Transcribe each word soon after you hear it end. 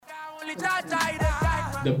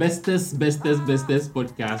The bestest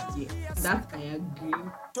podcast. Yeah, that I agree.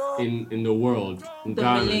 In the world, in The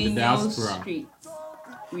Ghana, in the millennial diaspora. streets.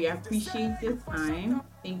 We appreciate your time.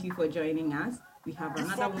 Thank you for joining us. We have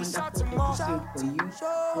another wonderful episode for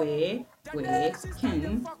you where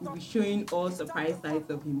Ken will be showing all surprise sides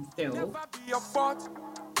of himself.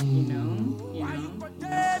 You know.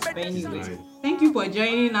 But anyway, thank you for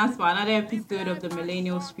joining us for another episode of the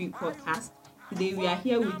Millennial Street Podcast. Today we are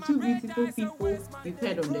here with two beautiful people you've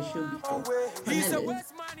heard on the show before.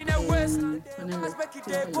 Cornelis.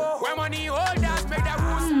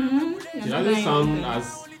 She doesn't sound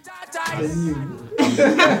as new.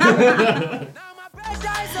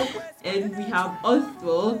 And we have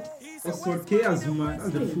Oswald. Oswald K. Azuma, that's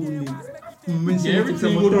the full name. yeah,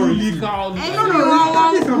 everything would leak out. You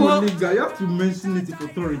have to mention it with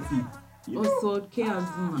authority. Oswald K.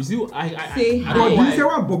 Azuma. You see, I Say I hi. don't You know say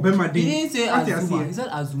why. what Bobema He did. didn't say What you Azuma. say? He said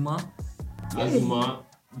Azuma. Azuma,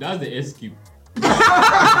 that's the escape.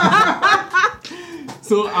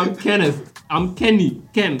 So I'm Kenneth. I'm Kenny.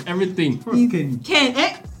 Ken, everything. Who's Kenny? Ken,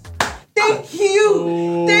 thank you.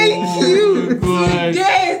 Oh, Thank you. God.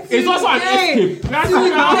 Today, It's also an escape. That's how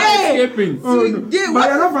Today. escaping. Oh, no. Today, But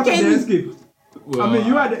you're not part of Kenny? the escape. Well, I mean,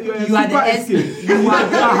 you are the escape. You are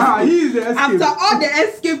the he is the escape. After all the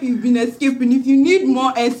escape you've been escaping, if you need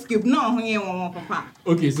more escape, no, papa.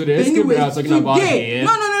 okay, so the escape we are talking about here.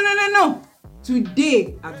 No.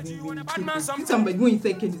 Today, I've been really escaping. Somebody when you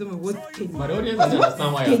say Kenny, somebody what's Kenny? But the audience doesn't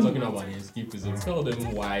understand why you're talking about the escapism. Tell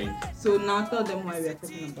them why. So now tell them why we are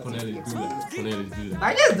talking about Cornelis, do that. Cornelis, do that.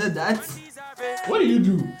 I just did that. What do you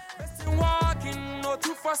do?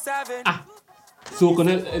 So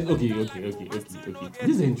Cornelis, okay.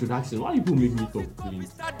 This is an introduction. Why people make me talk,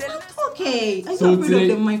 please? Okay, I So got rid of today,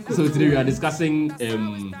 the microphone. so today we are discussing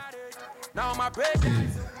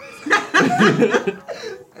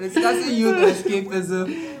Discussing youth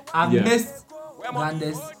escapism and Yeah. Miss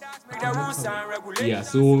Grandes. yeah.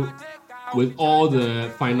 So with all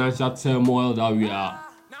the financial turmoil that we are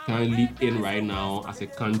currently in right now as a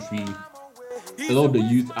country, a lot of the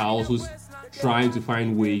youth are also trying to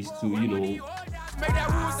find ways to,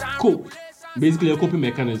 cope. Basically, a coping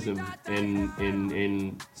mechanism,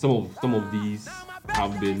 and some of these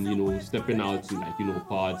have been, stepping out to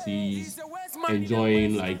parties,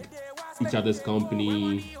 enjoying each other's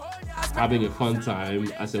company, having a fun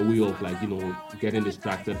time as a way of getting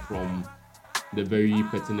distracted from the very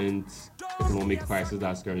pertinent economic crisis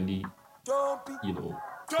that's currently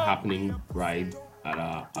happening right at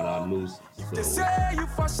our nose. So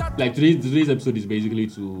today's episode is basically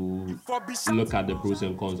to look at the pros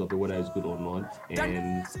and cons of it, whether it's good or not,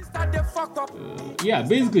 and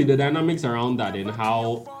basically the dynamics around that and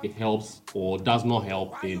how it helps or does not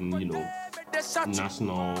help in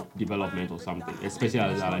national development or something, especially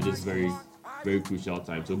at this very, very crucial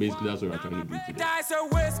time. So basically that's what we're trying to do today.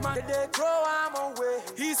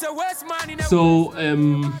 So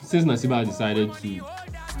since Nasiba decided to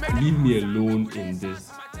leave me alone in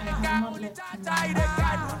this,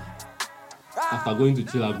 after going to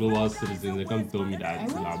chill at Global Citizens, they come tell me that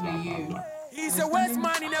blah blah blah blah. He's a West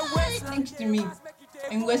man in a West next to me.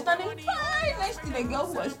 And we're standing right next to the girl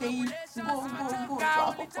who was saying, go, to Apple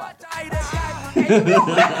Park. And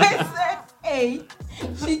when I said, hey,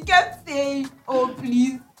 she kept saying, oh,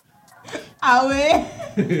 please, away.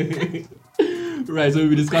 Right, so we'll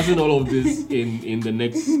be discussing all of this in the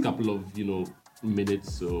next couple of,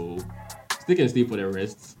 minutes. So stick and stay for the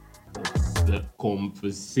rest of the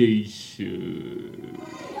conversation.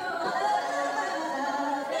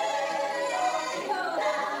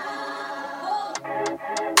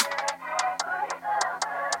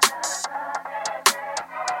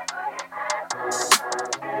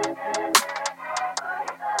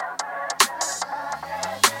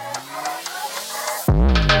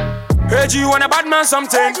 Heard you want a bad man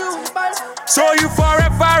something. So you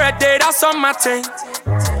forever a day, that's on my thing.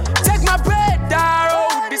 Take my bread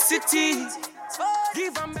down the city.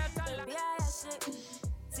 Give them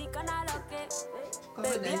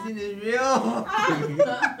COVID-19 is real.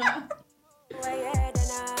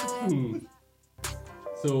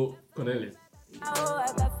 So, Cornelis.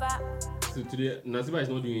 So today, Nasiba is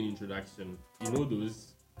not doing any introduction. You know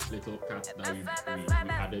those little cats that we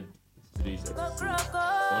added to today's episode?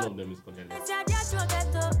 One of them is Cornelis.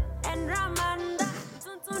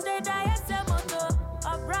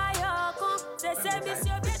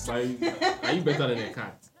 Are you better than a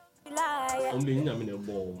cat? I'm doing them in a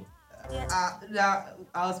ball. I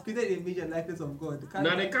was created in the image and likeness of God.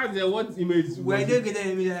 Now the cat there, what image? Were you created in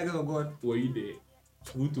the image and likeness of God? Were you there?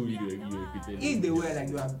 Who told you you were created? If they were like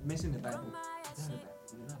you have mentioned in the Bible.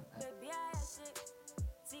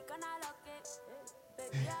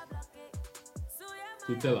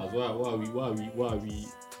 So tell us why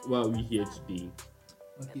are we here today?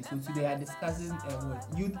 Okay, so today I'm discussing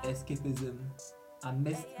youth escapism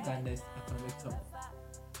amidst Ghana's economic trouble.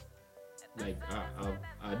 Like,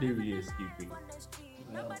 are they really escaping?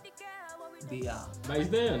 Well, they are. But is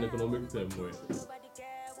there an economic turmoil?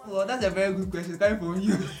 Well, that's a very good question coming from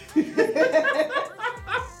you.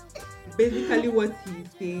 Basically, what he's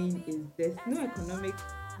saying is there's no economic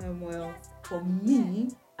turmoil for me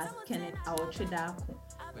as Kenneth Aochedako.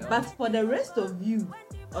 But for the rest of you,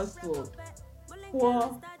 also,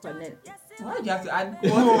 poor Connect. Why do you have to add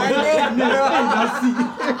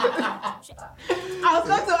I was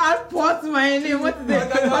going to add poor to my name. What is it?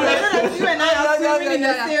 But I know that you and I are swimming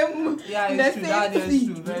in the same sea.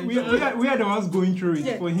 We are the ones going through it.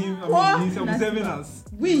 Yes. For him, I mean, he's observing us.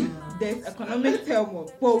 There's economic turmoil.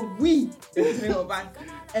 For there's no bank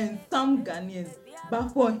and some Ghanaians. But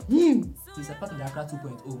for him, he's a part of the Accra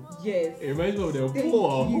 2.0. yes. It reminds me of the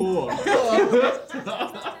poor.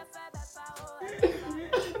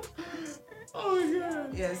 Oh my god.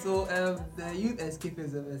 Yeah, so the youth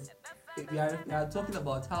escapism is we are talking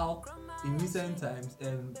about how in recent times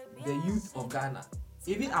the youth of Ghana,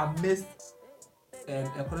 even amidst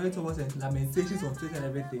economic troubles and lamentations on Twitter and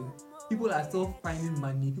everything, people are still finding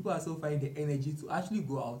money, people are still finding the energy to actually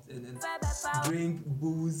go out and drink,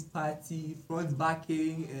 booze, party, front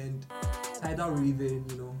backing and tidal raving,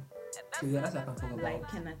 you know. So yeah, that's what I can talk about.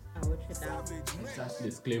 Like Kenneth Aochedako. Exactly.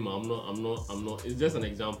 Disclaimer, I'm not. It's just an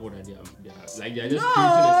example that they're just creating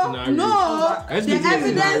a scenario. No, Let's the create a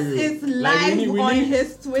evidence scenario. is Like, live we on need-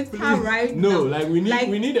 his Twitter right now. No, like we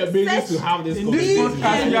need a basis to have this In this conversation.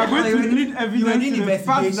 podcast, we are going to need You evidence need to the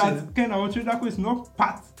fact investigation. that Ken Aochedako is not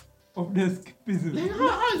part of the escapism.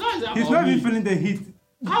 How is that He's about not me? even feeling the heat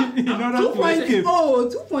in order to escape.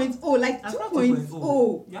 2.0, like That's not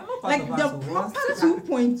 2.0. You are not part Like of the us, so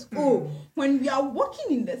proper once- 2.0. When we are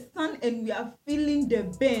walking in the sun and we are feeling the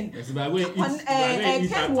burn. Yes, but when On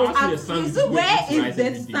it's Ken will ask you, so where is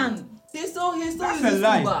the sun? He's still That's a using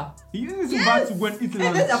lie. Uber. He uses Yes. Uber to go and eat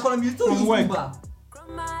And this lunch economy you still from use work. Uber.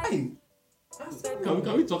 Hey.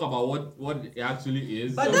 Can we talk about what it actually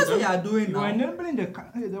is? But that's what you are doing You are now. enabling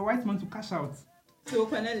the white man to cash out. So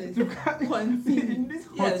Cornelis, In continue. this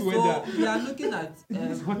hot Yeah, so weather, we are looking at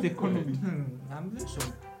this hot economy. I'm not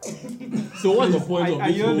sure. So what's the point of I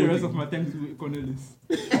this yield whole the rest thing? of my time to Cornelis.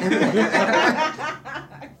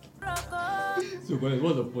 So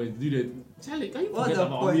what's the point? Charlie, can you What's forget the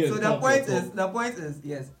about point? me? So and the talk point your is talk? the point is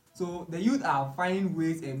yes. So the youth are finding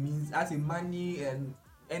ways and means as in money and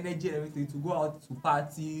energy and everything to go out to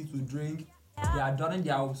party, to drink. They are drowning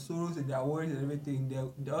their sorrows and their worries and everything.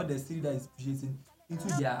 They all the city that is appreciating into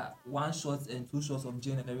their 1 shots and 2 shots of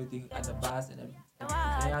gin and everything at the bars and everything.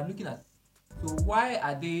 They are looking at. So why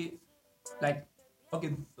are they like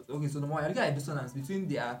okay? So the more I look at the dissonance between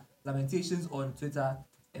their lamentations on Twitter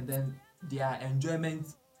and then their enjoyment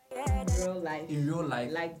in real life, in real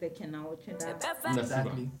life. like the Ken Aochedako.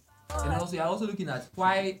 Exactly. And also you're also looking at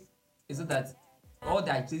why is it that all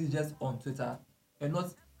the activities just on Twitter and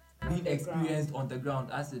not being experienced on the ground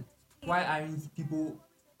as it why aren't people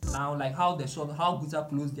now like how Guta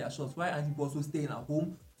closed their shops, why aren't people also staying at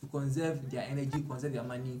home to conserve their energy, conserve their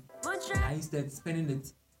money and instead spending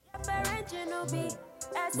it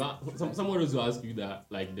But someone also ask you that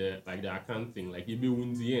like the account thing, like you be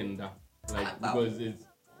windy and that, like because it's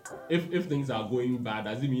if things are going bad,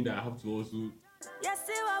 does it mean that I have to also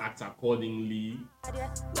act accordingly?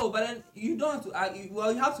 No, but then you don't have to act.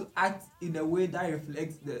 Well, you have to act in a way that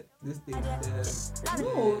reflects this thing.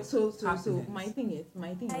 No, so happiness. my thing is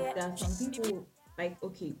there are some people like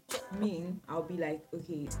I'll be like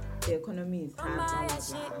the economy is hard,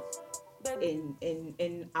 blah blah blah,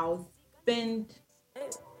 and I'll spend.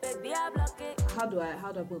 How do I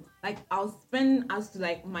put like I'll spend as to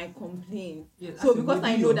like my complaints. Yeah, So as in because I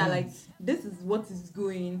maybe know your that like needs. this is what is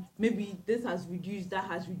going, maybe this has reduced, that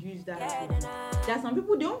has reduced, that has reduced. There are some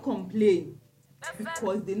people they don't complain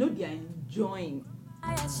because they know they are enjoying.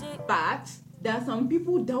 But there are some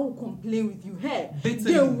people that will complain with you. Hey,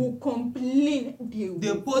 Bitterly. they will complain.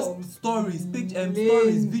 They post stories,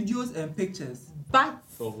 videos, and pictures. But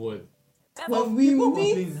Of what? when we People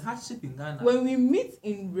meet, complain hardship in Ghana. when we meet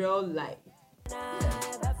in real life,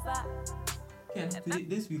 Ken, today,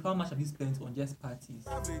 this week, how much have you spent on just parties?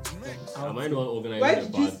 Am I the one organizing where the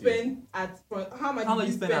did you party? spend at front? How much did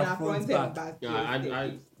you spend at front and back? Yeah, I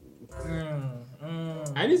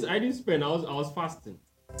didn't spend. I was fasting.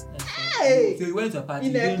 Hey! So you went to a party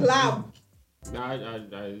In you a didn't club. I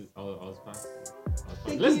was fasting.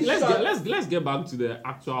 Taking shots. Let's get back to the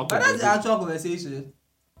actual. But that's the actual conversation.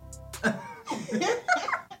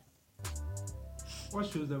 What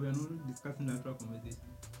shows that we are not discussing the actual conversation?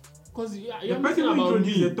 Because The you're person talking who about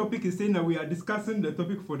introduced me. the topic is saying that we are discussing the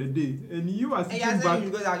topic for the day, and you are And sitting you're back saying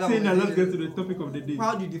you guys are not saying that let's get to conversation. the topic of the day.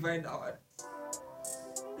 How do you define that word?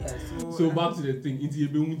 Yeah, So back to the thing. Into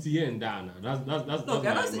your and Dana. That's no,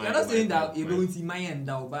 you're not saying that you're going to my end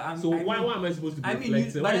now, but I'm. So why am I supposed to be I mean,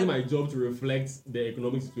 reflecting? you- Why but is it then- my job to reflect the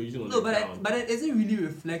economic situation on No, the ground? but then is it really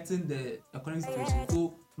reflecting the economic situation?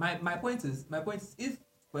 So my point is if,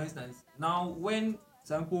 for instance, now when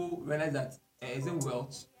some people realize that is it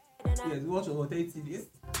Welch? Yes, Welch was 30 days.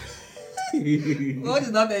 Welch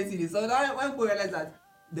is not 30 days. So now when people realize that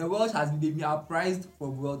the Welch they've been apprised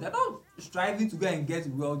from Welch, they're not striving to go and get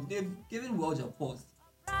Welch. They've given Welch a post,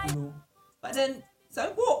 you know. But then some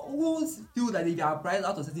people who feel that they are apprised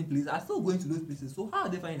out of certain places are still going to those places. So how are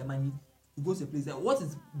they finding the money to go to a place? And what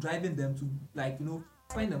is driving them to, like, you know,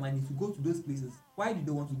 find the money to go to those places? Why do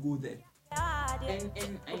they want to go there? And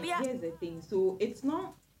here's the thing. So it's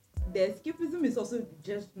not, the escapism is also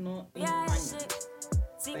just not in money.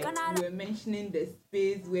 Like you were mentioning the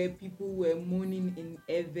space where people were moaning in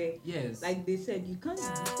Eve. Yes. Like they said, you can't be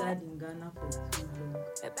sad in Ghana for too long.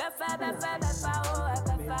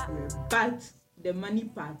 But the money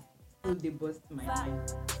part, so they bust my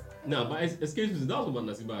mind. No, but escapism, that's what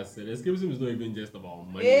Nasiba said. Escapism is not even just about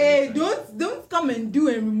money. Hey, don't come and do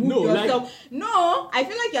and remove No, yourself. like- No, I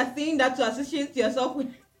feel like you're saying that to associate yourself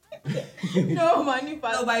with no money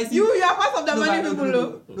part. No, but I see- you are part of the money people.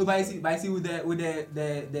 No, but I see with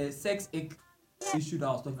the sex ick issue that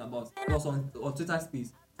I was talking about, it was on Twitter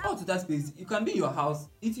Space. On Twitter Space, you can be in your house,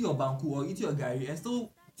 eating your banku or eating your gari, and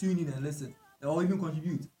still tune in and listen, or even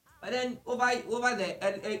contribute. But then over there,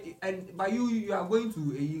 and by you are going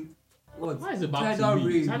to a what? Why is it back to tidal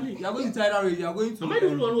me? rave. Charlie- You are going to tidal rave. You are going to. Am I the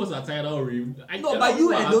only one who was at tidal rave? No, but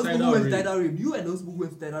you and those people who went to tidal rave. You and those people who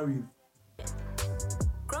went to tidal rave.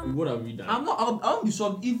 What have we done? I won't be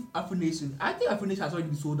shocked if Afro Nation. I think Afro Nation has already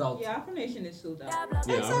been sold out. Yeah, Afro Nation is sold out.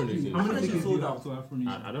 Yeah, exactly. I'm How gonna many say- tickets do sold you out. have to Afro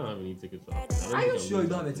Nation? I don't have any tickets. Are you sure you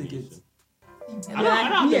don't have a ticket? I don't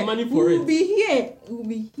have the money for We'll it. be here. We'll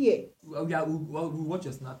be here. We'll watch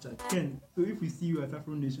your Snapchat. Ken, so if we see you at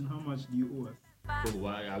Afro Nation, how much do you owe us? Oh,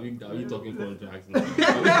 why are we talking contracts now?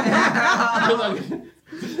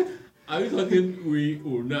 Are we talking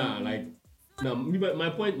like now my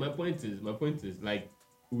point is like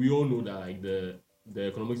we all know that like the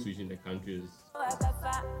economic situation in the country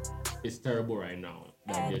is terrible right now.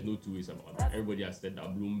 Like, there's no two ways about that. Everybody has said that.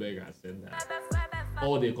 Bloomberg has said that.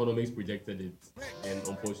 All the economics projected it, and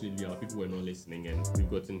unfortunately our people were not listening, and we've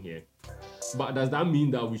gotten here. But does that mean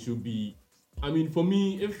that we should be? I mean, for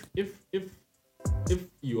me, if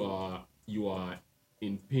you are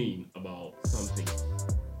in pain about something,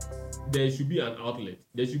 there should be an outlet.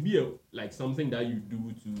 There should be something that you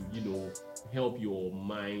do to help your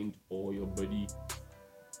mind or your body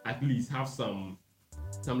at least have some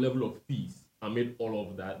level of peace amid all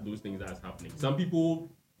of those things that's happening. Some people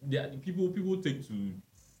take to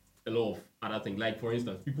a lot of other things. Like for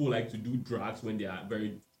instance, people like to do drugs when they are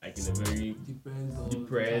very in a very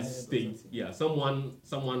depressed state. Yeah, someone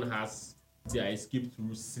has their escape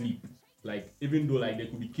through sleep. Like even though there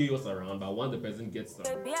could be chaos around, but once the person gets some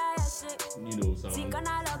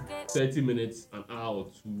 30 minutes, an hour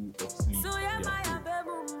or two of sleep, they are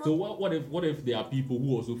cool. So what if there are people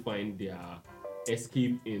who also find their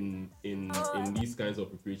escape in these kinds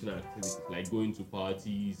of recreational activities, like going to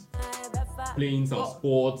parties, playing some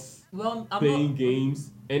sports, playing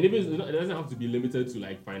games, and even it doesn't have to be limited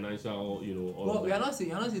to financial, all of You're that. not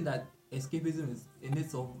saying that escapism is in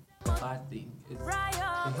itself a bad thing. It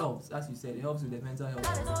helps, as you said, it helps with the mental health.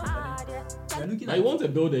 You're looking at You want to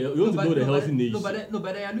build a healthy nation. But then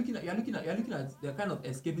you're looking at the kind of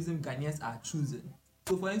escapism Ghanaians are choosing.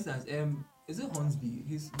 So for instance, is it Hornsby?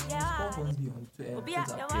 He's called Hornsby on Twitter.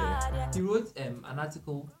 Yeah. He wrote an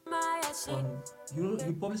article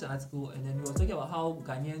he published an article, and then he was talking about how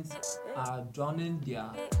Ghanaians are drowning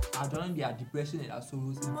their depression and their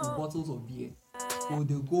sorrows into bottles of beer. So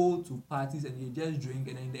they go to parties and they just drink,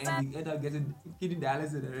 and then in the end they end up getting kidney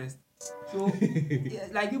dialysis and the rest. So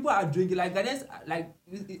yeah, people are drinking, Ghanaians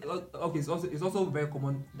okay. It's also very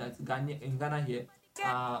common that in Ghana here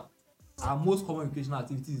our most common recreational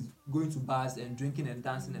activity is going to bars and drinking and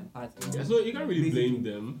dancing and partying. Yeah, so you can't really blame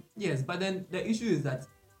them. Yes, but then the issue is that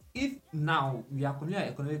if now we are coming at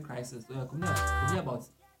economic crisis, we are coming about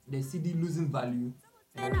the CD losing value,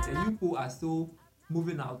 and you people are still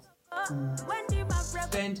moving out to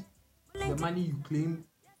spend the money you claim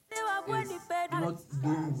is not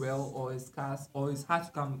doing well or is scarce or is hard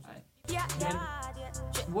to come by. Then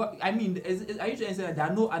what I mean are you trying to say that there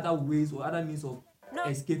are no other ways or other means of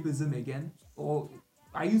escapism again, or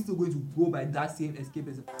are you still going to go by that same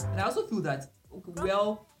escapism? And I also feel that, okay,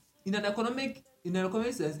 well, in an economic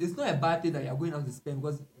sense, it's not a bad thing that you're going out to spend,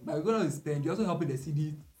 because by going out to spend, you're also helping the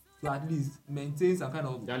city to at least maintain some kind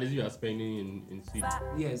of. At least you are spending in cities.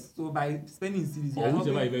 Yes, so by spending in cities, Or you're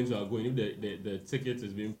whichever helping, event you are going, if the ticket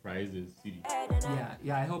is being priced in city.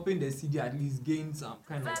 you're helping the city at least gain some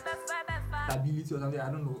kind of stability or something.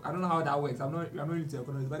 I don't know how that works. I'm not really into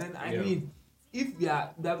economics, but then I mean, if we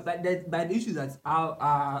are, but the issue is that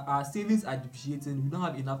our savings are depreciating, we don't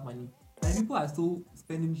have enough money, and people are still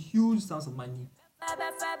spending huge sums of money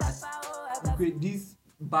to create these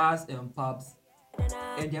bars and pubs,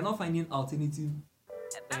 and they're not finding alternative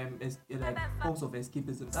like forms of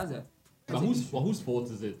escapism. But whose fault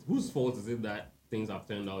is it? Whose fault is it that things have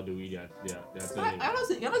turned out the way they're turning? I'm not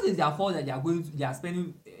saying it's their fault that they are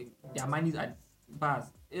spending their money at bars.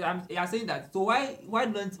 You're saying that. So why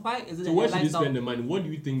is it? So where should they spend the money? What do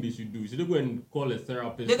you think they should do? Should they go and call a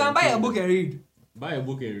therapist? They can buy a book and read. Buy a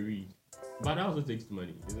book and read. But that also takes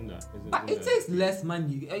money, isn't that? But it takes less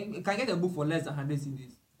money. You can get a book for less than 100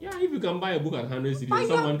 CDs. Yeah, if you can buy a book at 100 CDs, But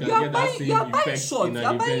someone can get that same effect short. in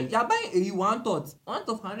an event. You're buying a one thought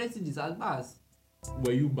 100 CDs at bars.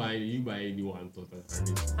 Where you buy any one thought at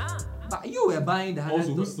 100. But you were buying the 100.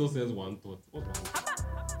 Also, who still says one thought? What one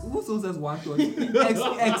thought? Who still says one thought?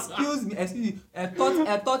 Excuse me. A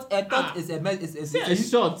thought is a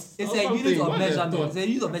short. It's a unit of measurement. It's a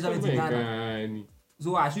unit of measurement in Ghana.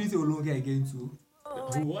 So I shouldn't say Olonga again too.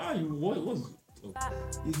 Why are you? What's? Oh.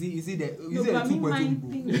 You see the but 2.2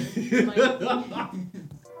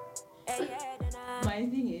 my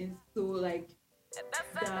thing is, so like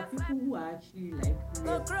there are people who are actually like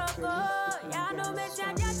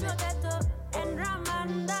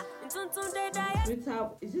Twitter,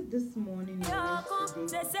 is it this morning or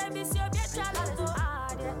yesterday?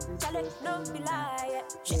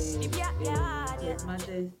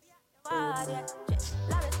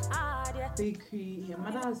 Bakery. Her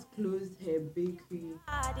mother has closed her bakery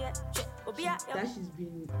that she's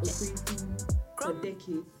been operating for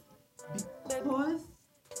decades because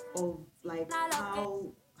of like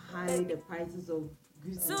how high the prices of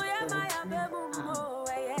goods and food are.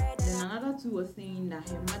 Then another two was saying that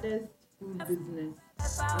her mother's food business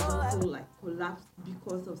has also like collapsed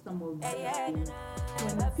because of some of these things.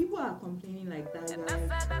 When people are complaining like that,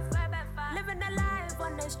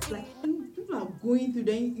 like people are going through,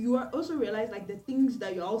 then you are also realize like the things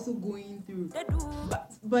that you're also going through.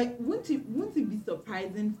 But won't it be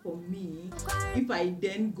surprising for me if I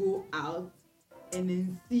then go out and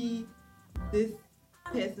then see this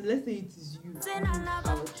person, let's say it is you,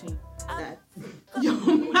 vouching that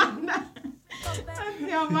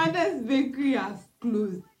your mother's bakery has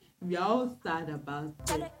closed. We are all sad about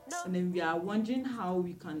it, and then we are wondering how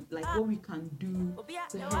we can, like, what we can do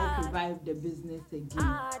to help revive the business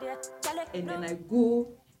again. And then I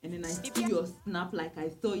go and then I see your snap like I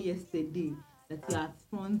saw yesterday that you are at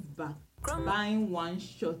front back buying one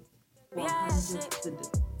shot for 100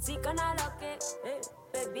 cedis.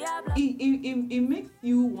 It makes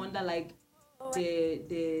you wonder like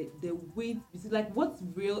the weight, like what's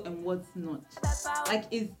real and what's not. Like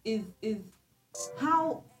is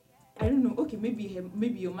how, I don't know. Okay, maybe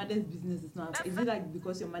your mother's business is not. Is it like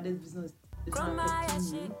because your mother's business is not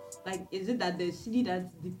affecting you? Like, is it that the city that's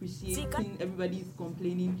depreciating, everybody is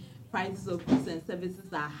complaining, prices of goods and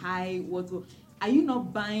services are high? Are you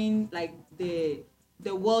not buying like the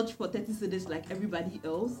watch for 30 cedis like everybody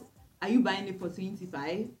else? Are you buying it for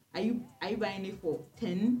 25? Are you buying it for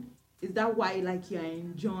 10? Is that why like you're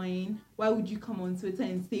enjoying? Why would you come on Twitter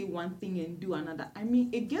and say one thing and do another? I mean,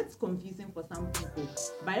 it gets confusing for some people,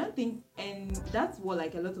 but I don't think, and that's what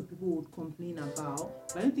like a lot of people would complain about,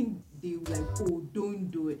 but I don't think they would like, oh, don't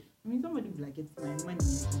do it. I mean, somebody would be like, it's my money,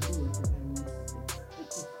 I can do whatever I want to do.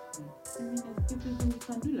 I mean, escapism, we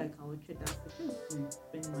can do like our trade to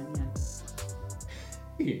spend money at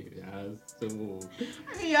Yeah, so. I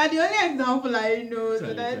mean, you're the only example I know,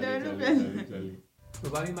 so that Charlie.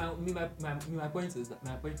 But I mean, my point is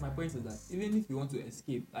that even if you want to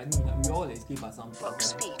escape, I mean, we all escape at some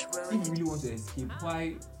point. If you really want to escape,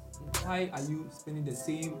 why are you spending the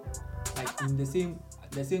same, like in the same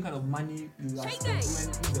kind of money you are spending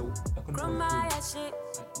in the economy? You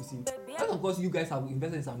see, and of course you guys have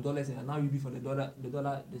invested some dollars and now you be for the dollar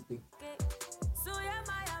this thing.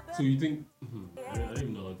 So you think? I don't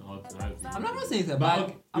even know how to. I'm not saying it's a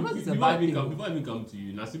bad. I'm not saying it's a bad thing. Before I even come to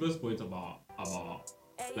you, Nasiba's point about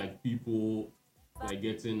like people like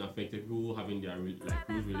getting affected, people having their like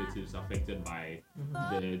close relatives affected by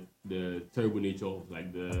the terrible nature of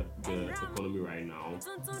like the economy right now.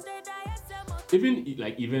 Even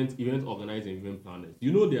like event organizing, event planners,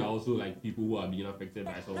 you know, there are also like people who are being affected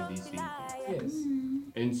by some of these things. Yes.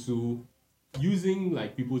 And so using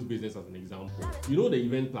like people's business as an example, you know, the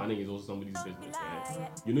event planning is also somebody's business, right?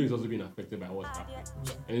 You know, it's also being affected by what's happening.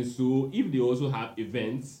 And so if they also have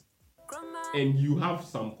events and you have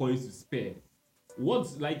some coins to spare,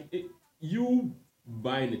 what's like you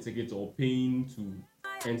buying a ticket or paying to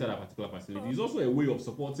enter that particular facility is also a way of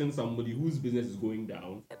supporting somebody whose business is going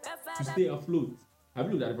down to stay afloat. Have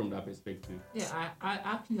you looked at it from that perspective? Yeah, I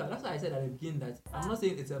actually, that's why I said at the beginning that I'm not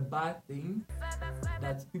saying it's a bad thing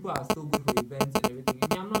that people are still going for events and everything. I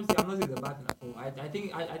mean, I'm not saying it's a bad thing at all.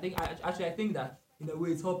 I think that in a way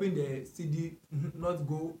it's helping the city not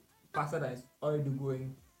go faster than it's already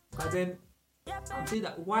going. But then I'm saying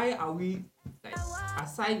that why are we, like,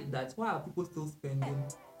 aside that, why are people still spending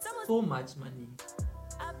so much money?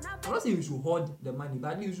 I'm not saying we should hoard the money,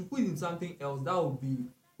 but at least we should put it in something else that would be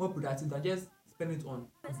more productive than just spend it on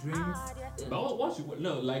drinks. But what should,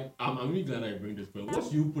 no, like, I'm really glad I bring this point. What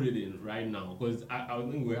should you put it in right now? Because I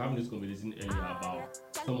think we were having this conversation earlier about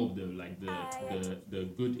some of the like the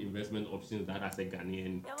good investment options that as a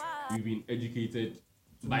Ghanaian we've been educated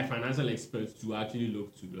by financial experts to actually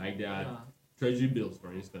look to. Like there are treasury bills,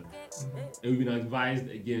 for instance, and we've been advised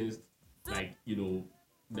against, like, you know,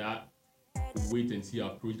 that wait and see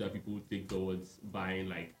approach that people take towards buying,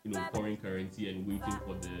 like, you know, foreign currency and waiting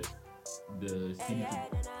for the city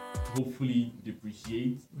to hopefully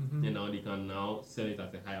depreciate, and now they can now sell it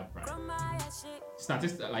at a higher price.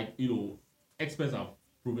 Statistics, like, you know, experts have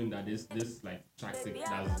proven that this like tactic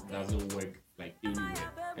doesn't work like anywhere,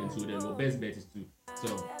 and so then your best bet is to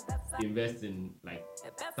sort of invest in like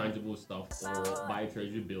tangible stuff or buy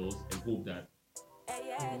treasury bills and hope that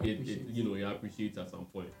it appreciates at some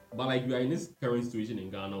point. But like we are in this current situation in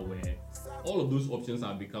Ghana where all of those options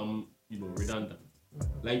have become, you know, redundant.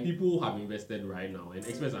 Like people have invested right now, and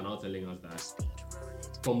experts are now telling us that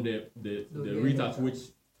from the rate at which,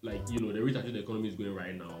 like, you know, the rate at which the economy is going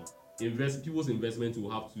right now, people's investment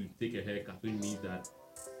will have to take a haircut, which means that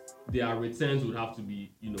their returns would have to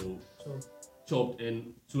be, you know, chopped,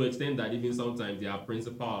 and to an extent that even sometimes their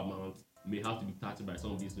principal amount may have to be touched by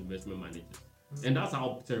some of these investment managers. And that's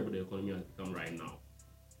how terrible the economy has become right now.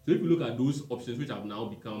 So if you look at those options which have now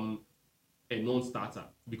become a non-starter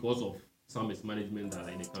because of some mismanagement that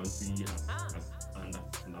like the country has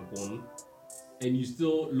undergone, and you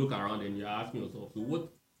still look around and you're asking yourself, so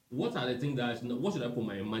what are the things what should I put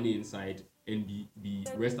my money inside and be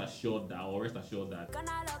rest assured that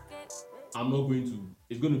I'm not going to,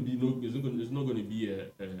 it's not going to be a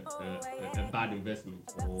bad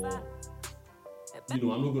investment, or, you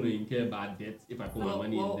know, I'm not going to incur bad debt if I put my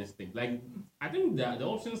money in this thing. Like, I think that the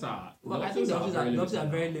options are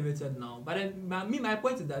very limited now. But then, my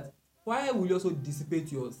point is that why will you also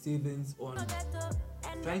dissipate your savings on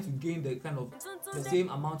trying to gain the kind of the same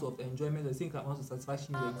amount of enjoyment, the same amount of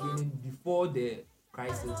satisfaction you were gaining before the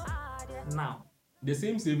crisis now? The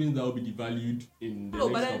same savings that will be devalued in the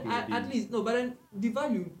next couple of days. At least, but then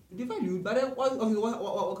devalued. But then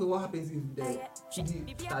what happens if the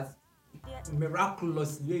city starts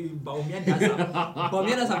miraculously Baumia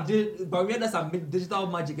does some digital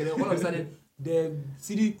magic, and then all of a sudden the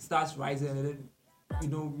city starts rising, and then, you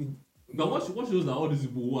know, but what shows that all these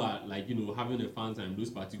people who are, like, you know, having a fun time, those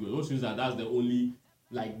particular, what shows that that's the only,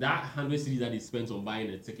 like, that 100 cedis that they spent on buying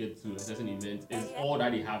a ticket to a certain event is all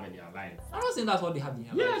that they have in their life. I'm not saying that's what they have in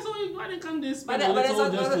their life. Yeah, so why can't they spend a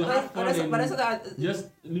little just to have fun and just,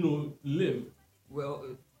 you know, live? Well,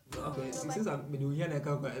 okay, since I'm here in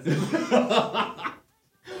campus.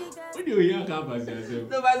 When you hear campus yourself.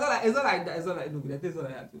 No, but it's not like that. It's not like, no, that is what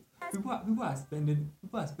I have to. People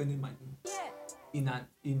are spending money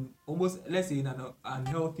in almost, let's say, in an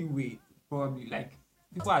unhealthy way, probably. Like,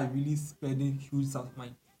 people are really spending huge sums of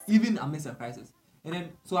money, even amidst a crisis. And then,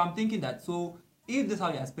 so I'm thinking that, so if that's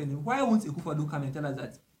how they are spending, why won't Akufo-Addo come and tell us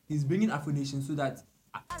that he's bringing Afro-Nation, so that,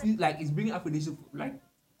 like, he's bringing Afro-Nation, like,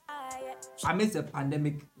 amidst a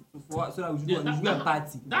pandemic, so that we should do a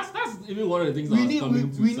party. That's even one of the things we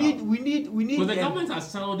need. We need. Because the government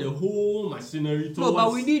has channeled the whole machinery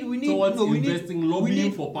towards investing,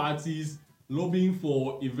 lobbying for parties, lobbying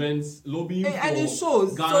for events, lobbying for and it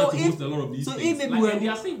shows. Ghana to host a lot of these things. They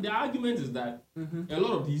are saying, the argument is that a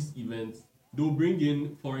lot of these events, they'll bring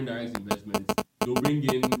in foreign direct investments, they'll bring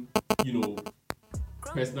in, you know,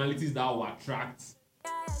 personalities that will attract,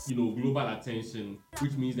 you know, global attention,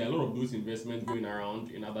 which means that a lot of those investments going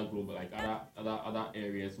around in other global, like other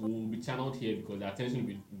areas, will be channeled here because the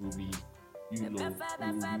attention will be you know, we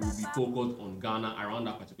will be focused on Ghana around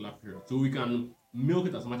that particular period. So we can milk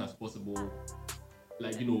it as much as possible,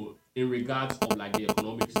 like, you know, in regards of like the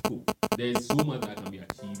economic scope. There's so much that can be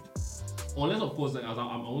achieved. Unless, of course, like,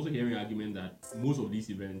 I'm also hearing an argument that most of these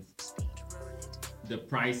events, the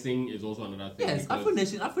pricing is also another thing. Yes, Afro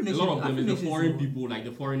Nation. A lot of them is the foreign people, like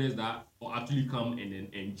the foreigners that actually come and then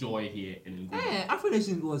enjoy here and then go. Afro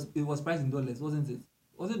Nation was priced in dollars, wasn't it?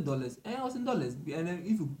 Was it dollars? It was in dollars. And then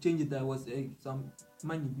if you change it, there was some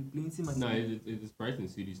money, plenty money. No, it's priced in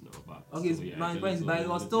cities now, but okay, so, yeah, price, but it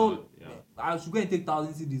was still. I should go and take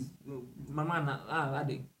 1,000 CDs. My man,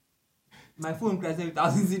 my phone cries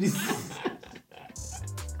 1,000 CDs.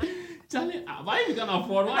 Charlie, why you can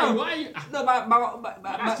afford? Why? No, but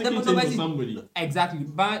somebody. Exactly.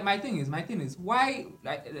 But my thing is why?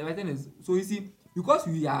 Like, my thing is, so you see, because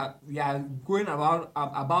we are going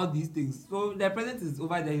about these things. So the president is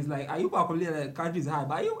over there. He's like, are you calculating the country is high?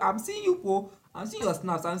 But I'm seeing you po. I'm seeing your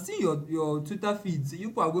snaps. I'm seeing your Twitter feeds. You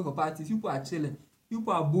people are going for parties. You people are chilling. You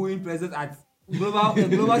people are booing presidents at global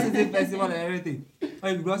city festival and everything.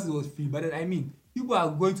 Because it was free. But then, I mean, people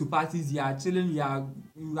are going to parties. You are chilling. You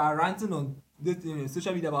are ranting on this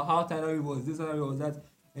social media about how tired it was, this, how it was that,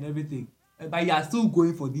 and everything. But you are still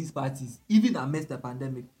going for these parties, even amidst the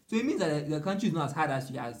pandemic. So it means that the country is not as hard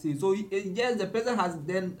as you are saying. So yes, the president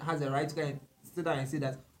has a right to kind of sit down and say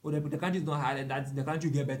that, oh, the country is not hard and that the country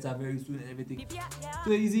will get better very soon and everything.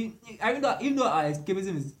 So you see, even though our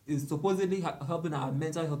escapism is supposedly helping our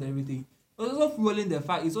mental health and everything, it's also fueling the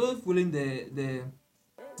fact. It's also fueling the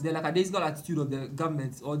lackadaisical attitude of the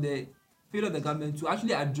government or the failure of the government to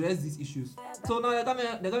actually address these issues. So now the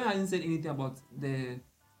government hasn't said anything about the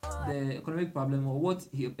economic problem or what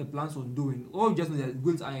he plans on doing. All we just know that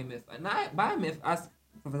going to IMF. And IMF, as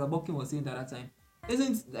Professor Bokin was saying at that time,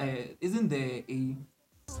 isn't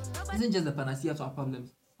just the panacea to our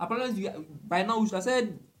problems. Our problems, by now we should have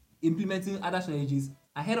started implementing other strategies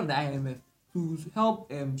ahead of the IMF to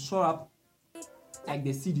help shore up like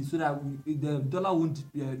the city so that the dollar won't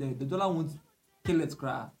kill its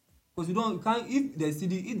cry. Because you can't if the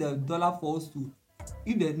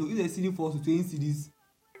city falls to 20 cedis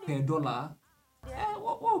per dollar,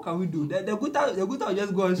 what can we do? The Guta will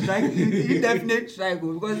just go on strike, indefinite strike,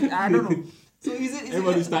 because I don't know. So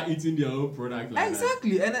everybody start eating their own product like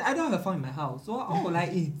exactly that. And I don't have a farm in my house, so how will I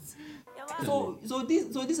eat? so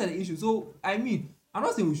these are the issues. So I mean, I'm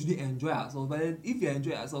not saying we shouldn't enjoy ourselves, but if we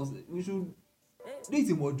enjoy ourselves, we should do it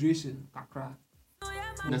in moderation. Kakra.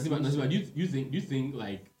 Nasiba, do you think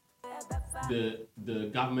like the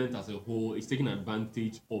government as a whole is taking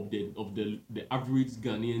advantage of the average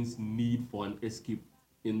Ghanaian's need for an escape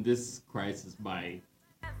in this crisis by,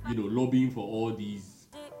 you know, lobbying for all these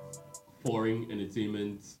foreign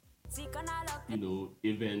entertainment, you know,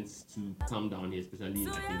 events to come down here, especially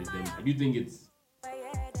like in December? Do you think it's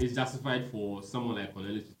justified for someone like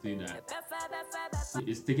Cornelius to say that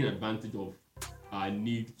it's taking advantage of our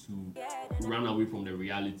need to run away from the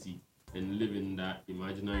reality and live in that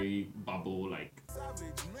imaginary bubble, like,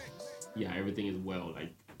 yeah, everything is well,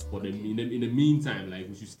 like, but in the meantime, like,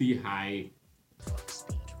 we should stay high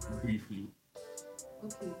briefly?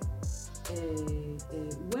 Okay.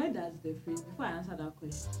 Where does the phrase, before I answer that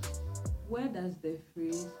question, where does the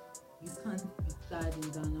phrase "you can't be sad in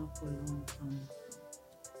Ghana for long" come?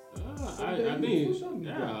 I think it's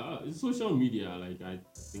social media. Like I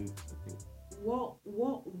think. What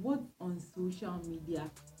on social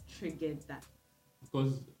media triggered that?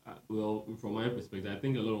 Because well, from my perspective, I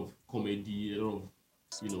think a lot of comedy, a lot of,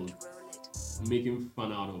 you know, making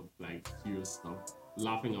fun out of like serious stuff,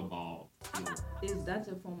 laughing about, you know. Is that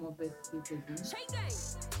a form of escapism?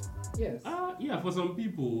 Yes. Yeah, for some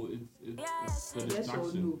people it's a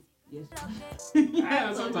distraction. Yes.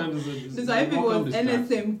 Yeah, sometimes it's so if it was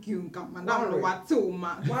NSMQ,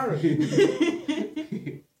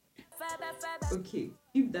 okay,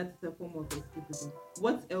 if that's a form of escapism,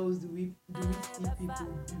 what else do we see people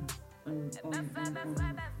do on this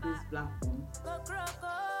platform?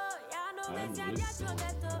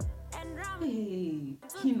 Hey,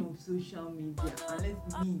 king of social media, unless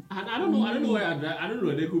me. And I don't know where I don't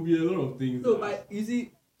know. There could be a lot of things. So, but you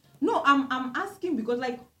see, no, I'm asking because,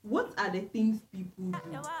 like, what are the things people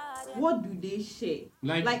do? What do they share?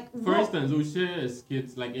 Like for instance, they'll share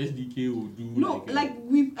skits like SDK will do. No, like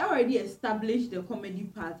we've already established the comedy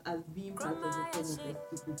part as being part of the form of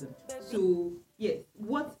escapism. So yes,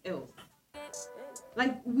 what else?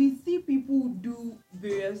 Like we see people do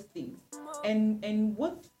various things, and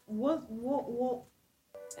what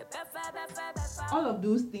all of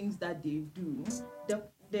those things that they do,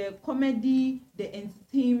 the comedy, the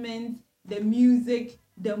entertainment, the music,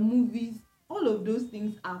 the movies, all of those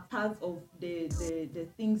things are part of the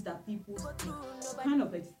things that people speak to kind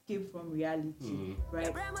of escape from reality,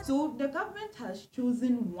 right? So the government has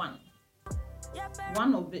chosen one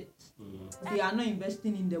of it. They are not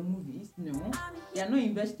investing in the movies, no. They are not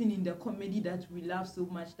investing in the comedy that we love so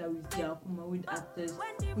much that we see our with actors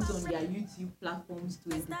put on their YouTube platforms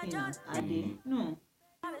to entertain us. Are they? No.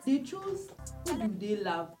 They chose, who do they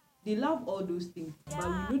love? They love all those things, but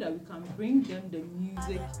we know that we can bring them the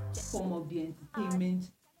music form of the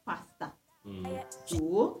entertainment faster.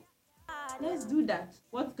 So let's do that.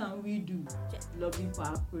 What can we do? Lobby for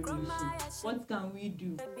Afro Nation. What can we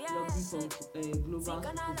do? Lobby for Global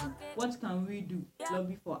Citizen. What can we do?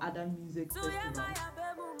 Lobby for other music festivals.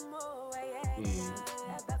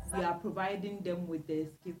 We are providing them with the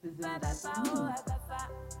escapism that they need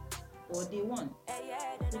or they want,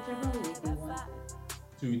 whichever way they want.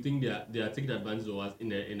 So you think they are taking advantage of us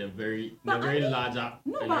in a very larger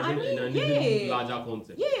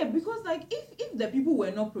context? Yeah, because like if the people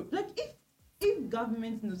were not if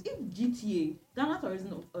government knows, if GTA, Ghana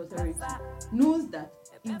Tourism Authority, knows that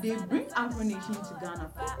if they bring Afro Nation to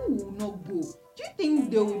Ghana, people will not go. Do you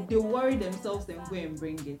think they worry themselves and go and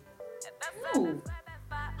bring it? No.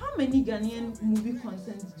 How many Ghanaian movie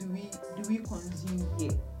contents do we consume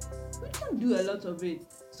here? We don't do a lot of it.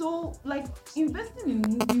 So like investing in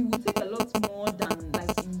movie will take a lot more than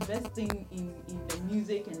like investing in the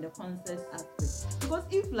music and the concert aspect. Because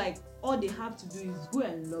if like all they have to do is go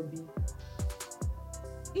and lobby,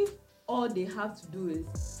 if all they have to do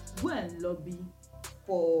is go and lobby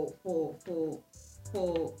for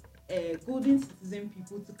golden citizen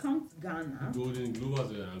people to come to Ghana, global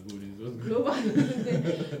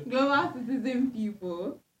citizen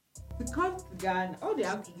people to come to Ghana, all they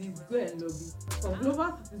have to do is go and lobby for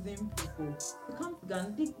global citizen people to come to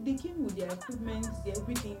Ghana. They came with their equipment, their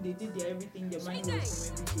everything, they did their everything, their money was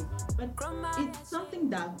from everything. But it's something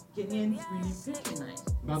that Ghanaians really patronize.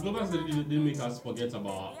 But global citizen didn't make us forget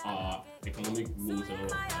about our economic woes and all of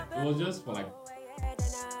that. It was just for like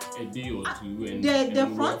a day or two, and the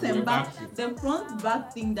front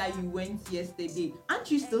back thing that you went yesterday,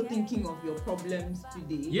 aren't you still thinking of your problems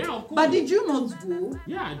today? Yeah, of course. But did you not go?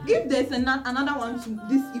 Yeah, I did. If there's another one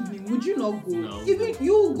this evening, would you not go? No. Even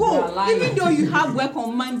you go, even though you have work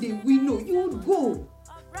on Monday, we know you would go.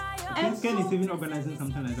 And Ken is even organizing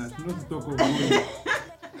something like that. Not to talk about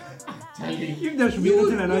if there should be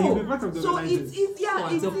something like that, he'll be part of the organizers. So it's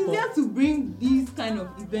easier to bring these kind of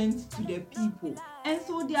events to the people. And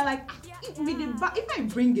so they are like, if I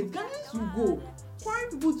bring it, Ghanaians will go. Foreign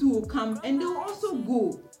people too will come and they will also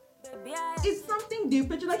go. It's something they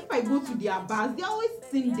picture. Like if I go to their bars, they're always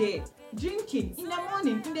sitting there drinking in the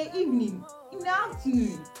morning, in the evening, in the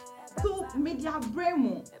afternoon. So media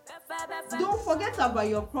bremo. Don't forget about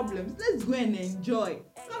your problems. Let's go and enjoy.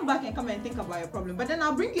 Come back and come and think about your problem. But then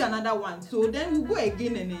I'll bring you another one. So then we'll go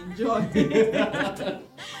again and enjoy.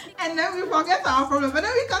 And then we forget our problem. But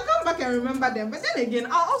then we can come back and remember them. But then again,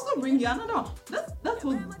 I'll also bring you another one. That's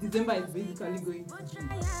what December is basically going to do.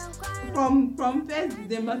 From 1st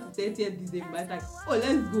December to 30th December, it's like, oh,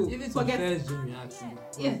 let's go. If it's forget. First June, actually.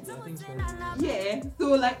 Yes. I think First June. Yeah. So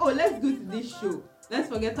like, oh, let's go to this show. Let's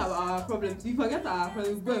forget our problems. We forget our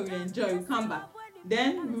problems, we go and we enjoy, we come back.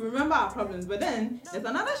 Then we remember our problems, but then there's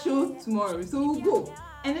another show tomorrow, so we'll go.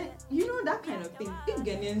 And then, you know, that kind of thing. If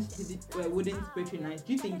Ghanaians wouldn't patronize,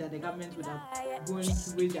 do you think that the government would have gone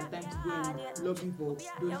to waste their time to go and lobby for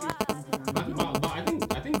those things? But I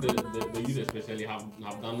think the youth especially have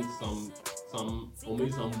done some or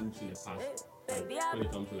made some moves in the past. Like, when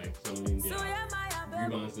it comes to like channeling their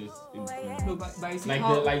grievances into No, but I see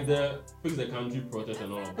like the fix the country protest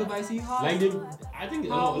and all of that. No, but I see how. Like I think a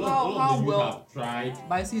lot of the youth have tried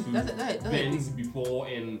But I see to that's bend before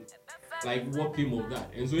and like what came of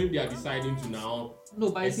that. And so if they are deciding to now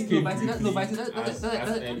that's the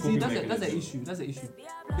issue. That's the issue.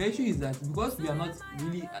 The issue is that because we are not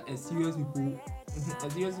really a serious people,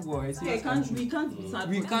 we can't be sad.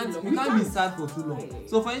 We can't be sad for too long.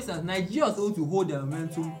 So for instance, Nigeria was able to hold their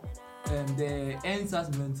momentum, the NSAS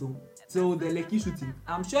momentum. So the Lekki shooting,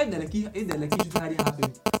 I'm sure if the Lekki shooting hadn't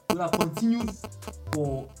happened, it would have continued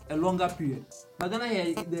for a longer period. But then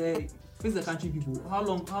the face the country people, how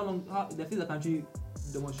long the face the country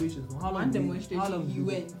demonstrations? How long? Demonstration. How long he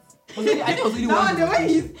went? I think it was only one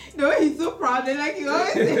demonstration. The way he's so proud, and like you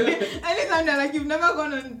always say, anytime they're like, you've never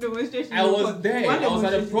gone on demonstration. I was there. I was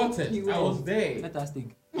at a protest. I was there. Let us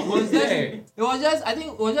think. I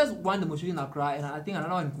think it was just one demonstration in Accra, and I think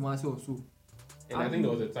another one in Kumasi also. And I think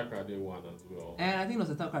there was a Takrade one as well. And I think there was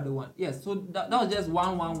a Takrade one. Yes, so that was just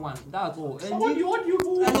 111. That's all. And So what do you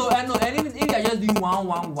I know. And if they're just doing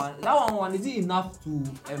 111, that 111 is it enough to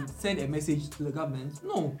send a message to the government?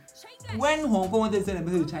 No. When Hong Kong wanted to send a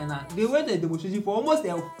message to China, they went to a demonstration for almost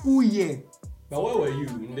a full year. But where were you?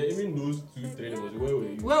 Even those 2-3 days, where were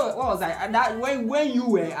you? Well, what was I? And that when you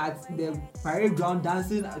were at the parade ground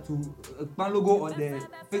dancing to Pan logo on the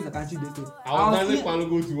Face the Country Day, I was dancing Pan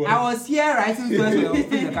logo to what? I was here writing stories for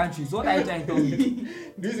Face the Country. So what are you trying to tell me?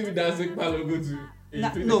 Do you see me dancing Pan logo to?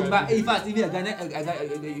 No, but in fact, if you're Ghana,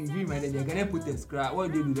 if you remember, they're Ghana protest,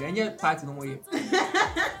 what do they do? And yet party no more yet.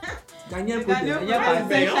 Ghanaian protest, and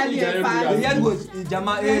yet party. Yeah, go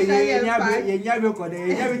Jama,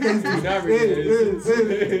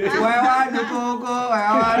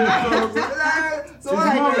 So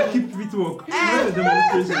why keep fit work?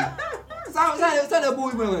 Demonstration. Some the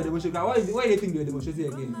boy women were demonstrating. Why do they think they were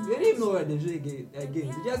demonstrating again? They didn't even know where they demonstrating again.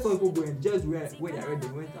 They just saw people going, just where they read, they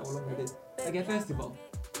went along with it. Like a festival.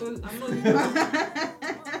 So I'm not.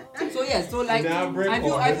 So yeah, so like I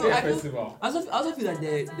also feel that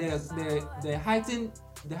the heightened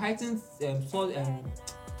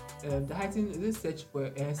search for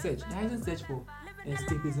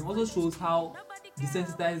escapism also shows how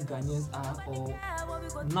desensitized Ghanaians are, or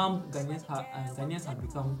numb Ghanaians have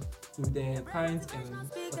become to the current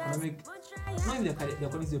economic, not even the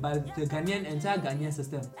economic, but the entire Ghanaian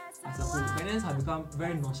system as a whole. Ghanaians have become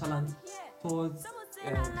very nonchalant towards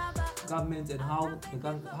government and how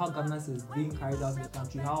governance is being carried out in the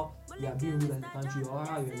country, how we are being ruled in the country, or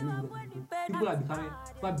how we are being ruled in the country. People are becoming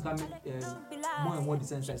more and more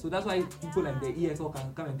desensitized. So that's why people like the ESL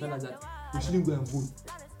can come and tell us that we shouldn't go and vote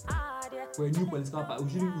for a new political party. We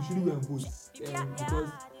shouldn't go and vote because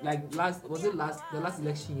like the last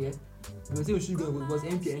election year, they were saying we should go and vote because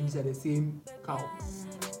MP and NDC are the same cow.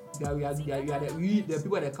 The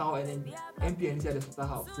people at the cow, and then MP and NDC at the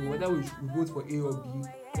slaughterhouse. So whether we vote for A or B,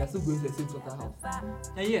 they are still going to the same slaughterhouse.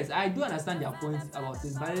 And yes, I do understand their points about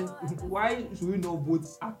this, but then why should we not vote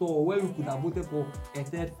at all where we could have voted for a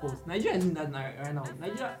third force? Nigeria is doing that right now.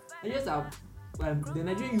 Nigerians are the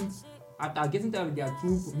Nigerian youth, after getting tired of their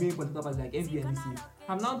two main political parties like MP and NDC,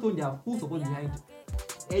 have now told their full support behind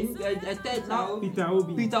a third now. Peter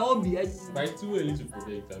Obi. But it's too early to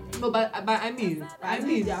predict. No, but I mean the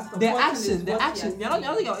action. You're not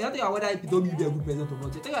thinking about whether Peter Obi will be a good president or not.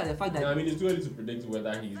 You're thinking about the fact that. I mean, it's too early to predict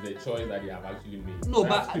whether he's the choice that they have actually made.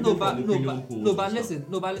 But listen.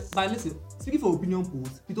 Speaking for opinion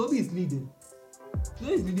polls, Peter Obi is leading.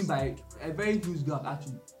 Peter Obi is leading by a very huge gap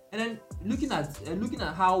actually. And then looking at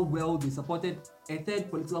how well they supported a third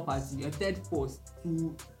political party, a third force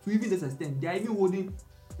to even this extent, they are even holding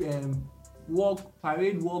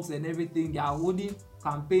parade walks and everything. They are holding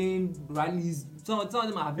campaign rallies. Some of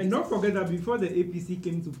them are. And don't forget that before the APC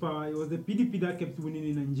came to power, it was the PDP that kept winning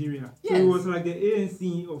in Nigeria. Yes. So it was like the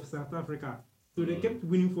ANC of South Africa. So they kept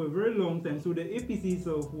winning for a very long time. So the APC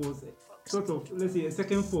itself was sort of, let's say, a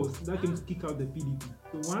second force that came to kick out the PDP.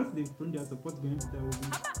 So once they've shown their support behind Peter Obi,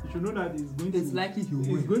 you should know that it's going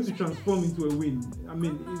to transform into a win. I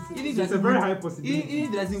mean, it's a very high possibility. If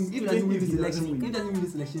he doesn't win this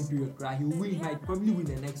election period, right, he might probably win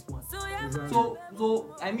the next one. Exactly.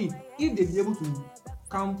 So I mean, if they be able to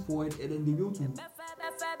come forward and then they be able to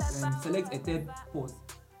select a third force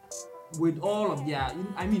with all of their,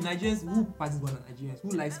 I mean, Nigerians who participate on Nigerians, who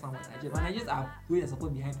likes farm on Nigerians, but Nigerians are putting their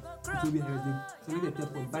support behind Toby and everything, select a third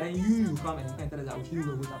force. But then you come and you can tell us that we shouldn't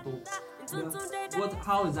go vote at all.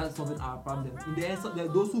 How is that solving our problem? In the end,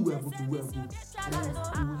 those who were able to vote, and then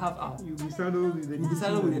we will have our. You decided with the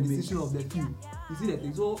decision of the few. You see the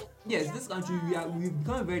thing. So yes, this country we've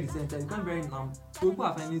become very decentralized, become very numb. So people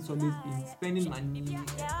are finding solace in spending money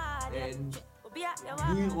and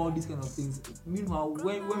doing all these kind of things. Meanwhile,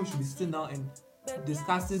 when we should be sitting down and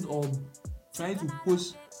discussing or trying to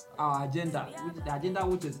push our agenda,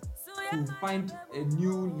 which is to find a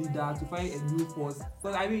new leader, to find a new force.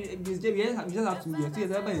 Because I mean, we just have 2 years. 2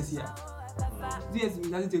 years, everybody is here. 2 years,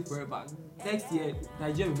 it doesn't take forever. Next year,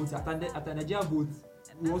 Nigeria will vote. After Nigeria votes,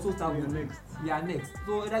 we also start with next.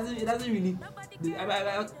 So it doesn't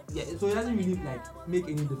really like make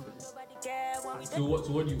any difference. So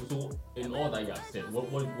in all that you have said,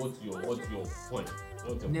 what's your point? What's your point?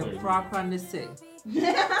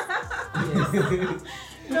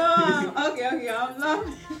 No, okay, I'm not.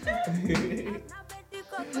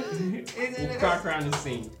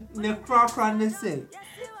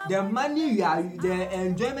 The money you are, the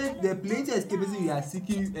enjoyment, the plenty escapism you are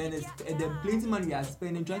seeking, and the plenty money you are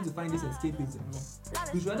spending trying to find this escapism.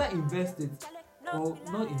 You should rather invest it. Or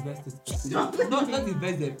not invest it, not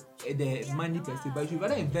invest the money per se, but you should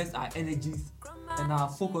rather invest our energies and our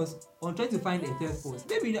focus on trying to find a third force.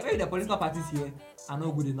 Maybe the political parties here are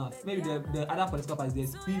not good enough. Maybe the other political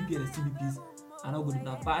parties, the PDP and the CDPs, are not good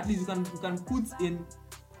enough. But at least you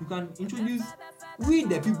can introduce we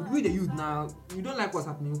the people, we the youth. Now you don't like what's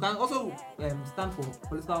happening. You can also stand for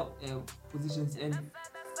political positions and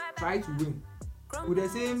try to win with the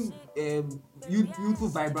same youthful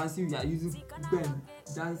vibrancy we are using when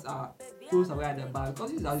dance our close away at the bar,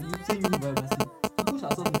 because it's our same youthful vibrancy to push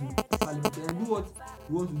ourselves into parliament and do what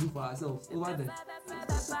we want to do for ourselves over there.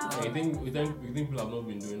 I think people have not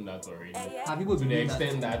been doing that already. Have people to been the doing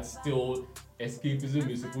extent that still escapism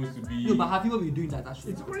is supposed to be. No, but have people been doing that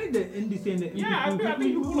actually? It's only the NDC and the NPP. Yeah, I think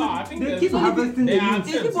people are. I think they keep harvesting the youth.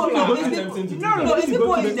 People are attempting to do that. No, it's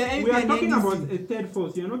people in the we NPP are and talking NDC. about a third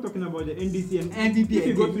force. You're not talking about the NDC and NPP. If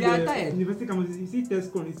you go to We are the tired. university campus, you see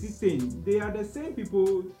TESCON, you see SAIN. They are the same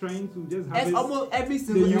people trying to just harvest. Almost every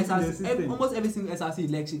single youth in the SRC, system. almost every single SRC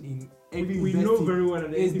election in every we university know very well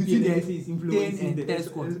that the is NPP between and the NDC is influencing and the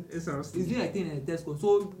TESCON. SRC. It's doing a thing and a test score.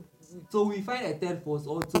 So we find a third force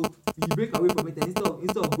also. We break away from it, and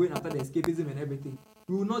instead of going after the escapism and everything,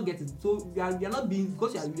 we will not get it. So we are not being,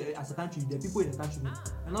 because we are, as a country, the people in the country,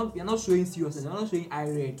 we are not showing seriousness. We are not showing eye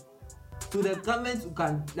red. So the government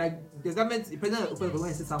can, like the government, the president can go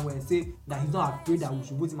and sit somewhere and say that he's not afraid that we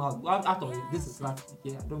should vote him out. After this is last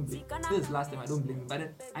year, I don't blame. This is last time, I don't blame him. But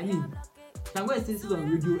then I mean, can go and sit on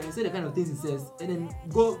radio and say the kind of things he says, and then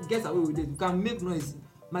go get away with it. You can make noise.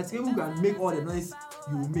 People can make all the noise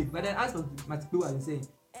you will make. But then as for people are saying,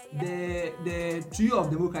 the trio of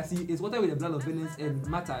democracy is water with the blood of villains and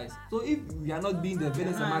martyrs. So if we are not being the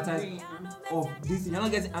villains and martyrs of this, we are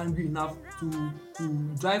not getting angry enough to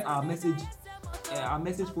drive our message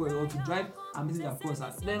forward, or to drive our message across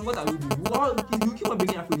us, then what are we doing? You keep on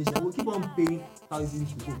bringing affiliation, we'll keep on paying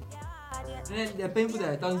thousands to go. And then they're paying for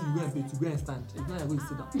the thousands you go and pay to go and stand. It's not going to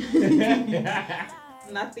sit down.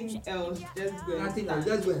 Nothing else, just go and Nothing stand. else,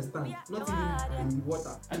 just go and stand. Not even in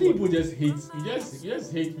water. I think people just hate. You just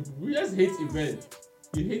hate people. You just hate events.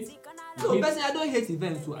 You hate. No, personally, I don't hate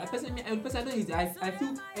events. So I personally don't hate it. I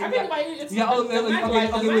feel. I think by it's Yeah. okay.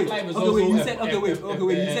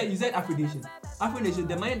 You said Afro Nation. Afro Nation.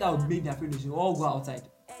 The money that would make the Afro Nation all go outside.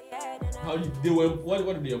 What did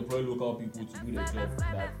they employ local people to do the job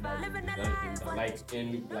that like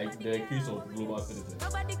in like the case of Global Citizens?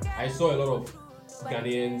 I saw a lot of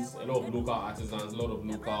Ghanaians, a lot of local artisans, a lot of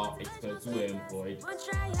local experts who were employed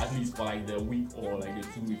at least for like the week or like the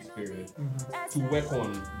 2 weeks period to work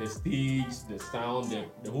on the stage, the sound,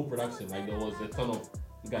 the whole production. Like there was a ton of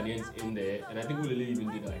Ghanaians in there, and I think Ulele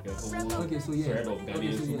even did like a whole thread of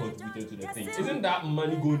Ghanaians who contributed to the thing. Isn't that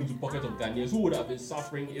money going into pocket of Ghanaians who would have been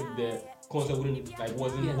suffering if the concert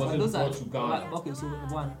wasn't brought to Ghana? Okay, so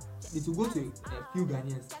one, it will go to a few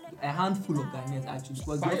Ghanaians, a handful of Ghanaians actually.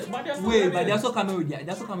 But they're also coming with their.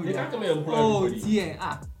 They can't come and employ everybody.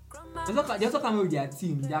 They're also coming with their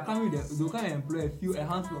team. They'll come and employ a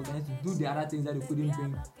handful of Ghanaians to do the other things that they couldn't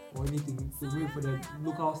bring or anything. So wait for the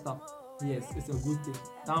local stuff. Yes, it's a good thing.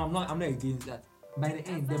 Now I'm not against that. By the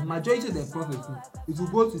end, the majority of the profits it will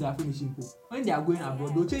go to the finishing people. When they are going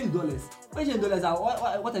abroad, they'll change dollars. When they change dollars,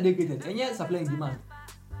 what are they created? And yet supply and demand.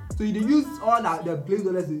 So they use all that the plain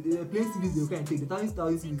dollars, the plain cities they can take, the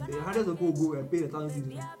thousand cities, the hundreds of people go and pay the thousand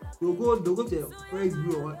cities. They'll go to the price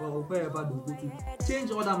bureau or wherever they'll go to,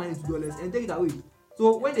 change all that money to dollars and take it away.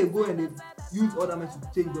 So when they go and they use all that money to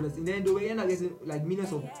change dollars, and then they will end up getting like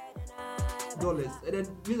millions of dollars, and then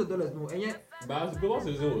millions of dollars more, and yet. But Global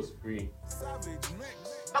Citizen was free.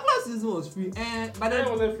 Global Citizen was free, but then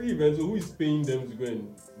it was a free event. So who is paying them to go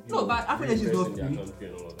and? No, but Africa is not free.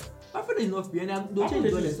 Africa is not free, and they'll change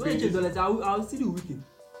dollars. When they change dollars, I'll see the wicked.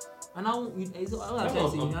 And now, that's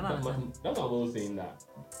what I'm always saying that.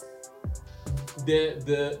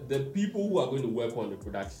 The people who are going to work on the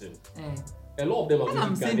production. A lot of them are going to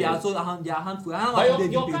I'm saying they are handful.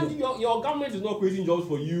 But your government is not creating jobs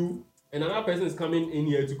for you, and another person is coming in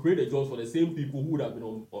here to create the jobs for the same people who would have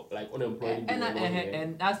been unemployed.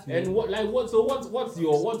 And that's what's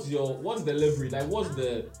the leverage? Like what's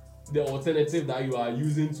the alternative that you are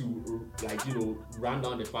using to run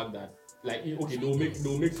down the fact that they'll make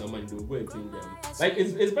some money, they'll go and change them. Like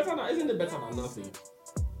it's better than, isn't it better than nothing?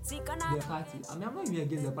 The party. I mean, I'm not even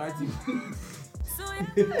against the party.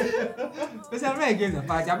 I'm not against the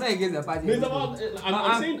party.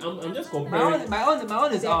 I'm saying I'm just comparing. My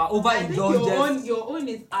own is our overindulgence. Your own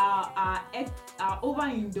is our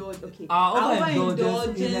overindulgence. Okay. Our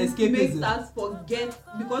overindulgence makes us forget,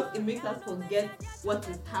 because it makes us forget what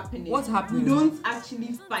is happening. What's happening? We don't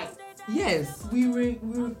actually fight. Yes. We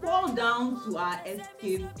fall down to our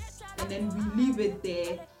escape, and then we leave it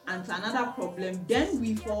there, and to another problem, then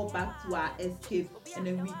we fall back to our escape, and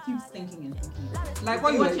then we keep thinking and thinking. Like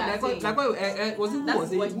what you was That's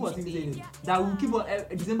who was saying it? That we keep on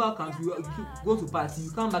December comes, we go to party,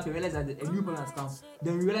 you come back and realize that a new problem has come.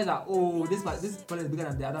 Then we realize that this problem is bigger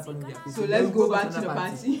than the other problem we are facing. So let's go back to the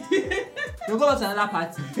party. We go back to another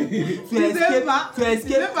party to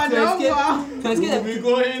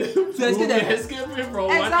escaping from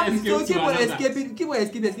one escape to another. Keep on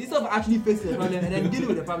escaping instead of actually facing the problem and then dealing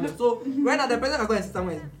with the problem. So right now the person can go and sit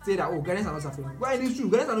somewhere and say that Ghanaians are not suffering. Well, it's true,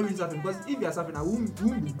 Ghanaians are not really suffering, because if you are suffering, I won't be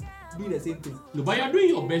doing the same thing. No, but you're doing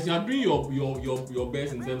your best. You're doing your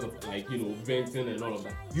best in terms of venting and all of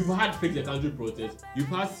that. You've had Fix the Country protests. You've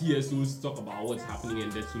had CSOs talk about what's happening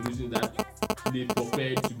and the solutions that they've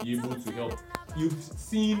prepared to be able to help. You've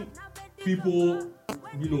seen people,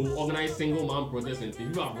 organize single man protests and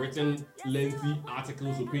things. You have written lengthy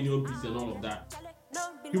articles, opinion pieces, and all of that.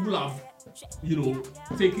 People have,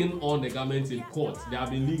 taken on the government in court. There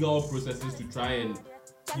have been legal processes to try and,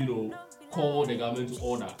 call the government to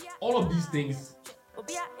order. All of these things,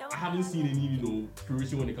 I haven't seen any,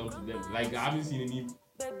 fruition when it comes to them. Like, I haven't seen any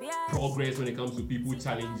progress when it comes to people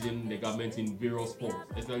challenging the government in various forms,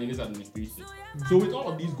 especially in this administration. So with all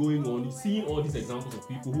of this going on, seeing all these examples of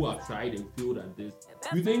people who have tried and failed at this,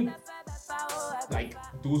 you think, like,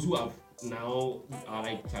 those who have now are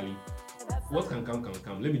like, Charlie, what can come.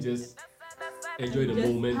 Let me just enjoy the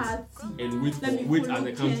moment and wait as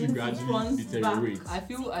the country gradually deteriorates. I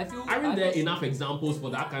feel. Aren't there enough examples for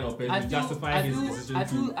that kind of person to justify his decision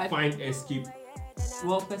to find escape?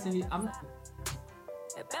 Well, personally,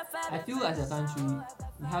 I feel as a country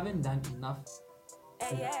we haven't done enough.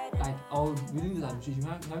 Within this administration,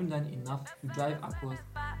 we haven't done enough to drive across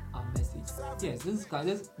our message. Yes,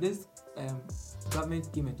 this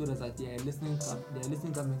government came and told us that they are listening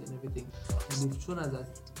government and everything, and they've shown us that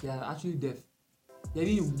they are actually deaf. They're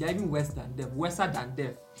even worse than deaf.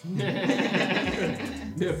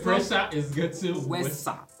 The pressure is getting worse.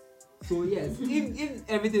 So yes, if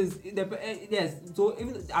everything is so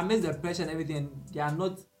even amidst the pressure and everything, they are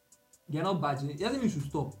not budging. It doesn't mean you should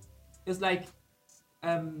stop. It's like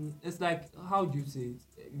how do you say it?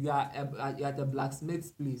 You're at a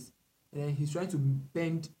blacksmith's place and he's trying to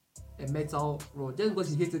bend a metal rod. Just because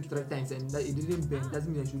he hits it 3 times and that it didn't bend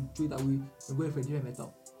doesn't mean I should throw it away and go for a different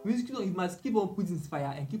metal. He must keep on putting his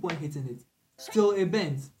fire and keep on hitting it till it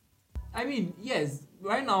bends. I mean, yes,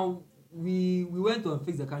 right now we went on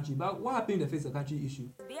Fix the Country, but what happened in the Fix the Country issue?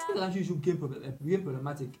 Fix the Country issue became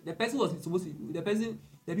problematic.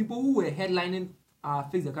 The people who were headlining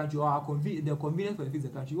Fix the Country or the convenience for the Fix the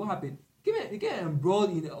Country, what happened? It came embroiled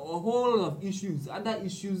in a whole lot of issues, other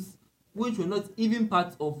issues which were not even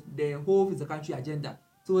part of the whole Fix the Country agenda.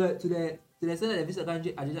 So to the extent that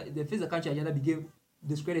the Fix the Country agenda became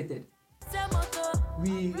discredited. Some of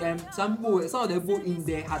the people in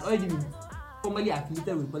there had already been formally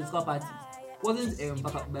affiliated with political parties. Wasn't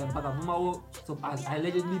Bakavumawo as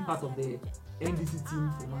allegedly part of the NDC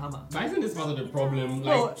team for Mahama? But isn't this part of the problem?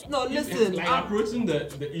 No, listen. Like approaching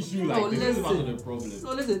the issue this is part of the problem.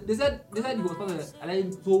 No, listen. They said he was part of the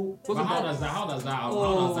alleged. So but how does that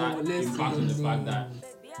impact on the fact that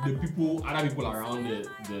the other people around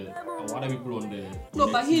other people on the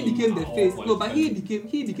but he became the face.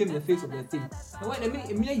 He became the face of the thing. And when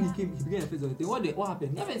immediately he became the face of the thing. What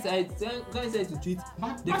happened? Government said to treat the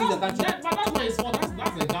Fix the Country. But that's not his fault.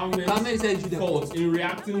 That's the government's fault in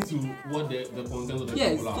reacting to what the concerns of the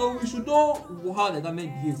people are. So we should know how the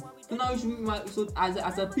government behaves. So now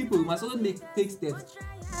as a people, we must also take steps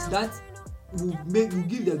that will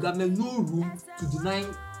give the government no room to deny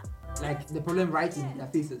the problem right in their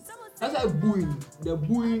faces. That's why the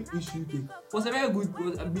booing issue thing was a very good.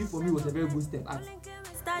 For me, was a very good step.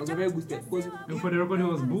 Was a very good step because for the record, he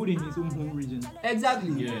was booed in his own home region.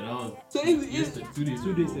 Exactly. Yeah, that was. So if 2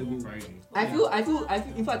 days ago. Friday. I feel.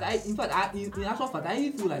 In actual fact, I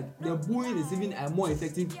even feel like the booing is even a more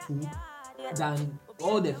effective tool than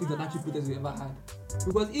all the Fix the Country protests we ever had.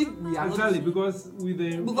 Because if we are because with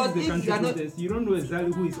the country protests, you don't know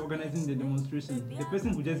exactly who is organizing the demonstration. The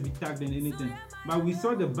person could just be tagged and anything. But we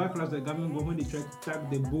saw the backlash the government got when they tried to tag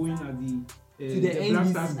the Boeing at the Black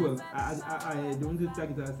Star Square. They wanted to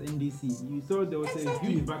tag it as NDC. You saw there was a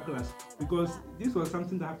huge backlash because this was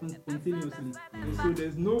something that happened spontaneously. So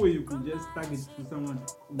there's no way you could just tag it to someone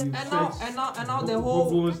with and now the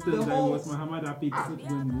whole that it was Muhammad Api to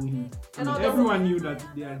go and boo him. And everyone knew that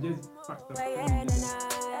they are just fucked up.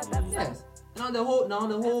 Yes. Now the whole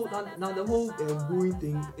booing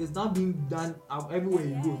thing is now being done everywhere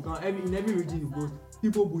he goes. Now in every region he goes,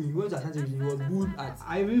 people booing. He went to Ashanti region, he was booed at.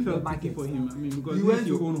 I even felt pity for him. I mean, because he went to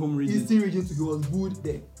your own home region. Eastern region, so he was booed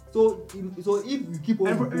there. So if you keep on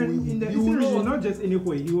And doing in it, the you will region, know. not just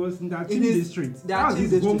anywhere, he was in that In his- district. their That's team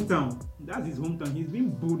his district. hometown. That's his hometown. He's been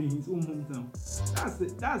bullied in his own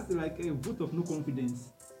hometown. That's like a vote of no confidence.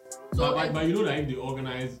 But you know that if they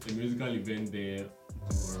organize a musical event there,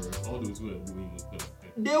 all those who are going will come.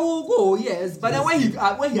 They will go, yes, but then when he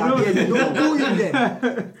appears, they will boo him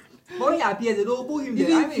there. When he appears, they don't boo him there. I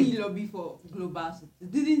Didn't he mean, lobby for global citizens?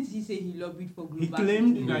 Didn't he say he lobbied for global He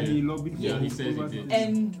claimed citizens? that he lobbied for Yeah, he says he global did.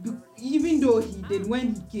 citizens. And even though he did,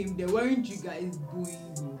 when he came, there weren't you guys booing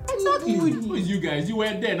him. Exactly. Who booed Who him? is you guys? You were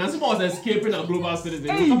there. Nasima was escaping a global citizen.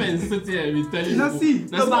 Hey. You come and sit here and be telling Now see,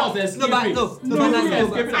 Nasima was escaping. no, You were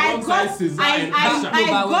escaping I alongside got, Cesar and Asha. I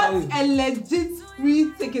No, but got wait. a legit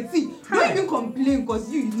free ticket. See, don't even complain because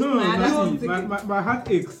you took No, my other Nasi, ticket. my heart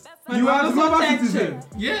aches. My You are a also global check. citizen.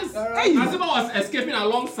 Yes. Hey. Nasima was escaping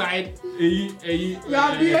alongside You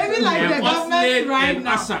are behaving like the government right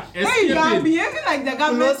now. Asha. Hey, you are Escaping. behaving like the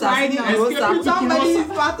government Kulosa, right now. Escaping to Somebody is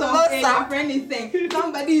Kulosa. part of Kulosa. my friend is saying.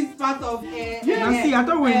 Somebody is part of Nasi, I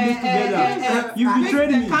thought we were in this together. You betrayed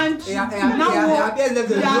the me. country. Yeah, Now, appears left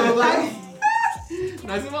the they are global. like,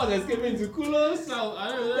 Nasima was escaping to Kulosa. I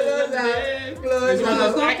don't know.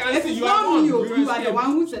 Kulosa. I can see it's you not are on. me. You You are the escaped. one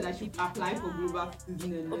who said I should apply for global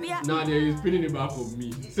citizenship. Now they're spinning it back on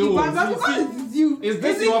me. So, But that's because see, it is you. is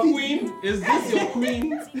this Isn't your it? queen? Is this your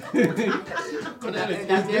queen? Is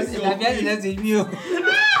this your queen?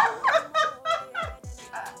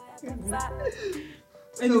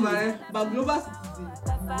 Anyway, but global citizen,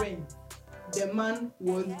 when the man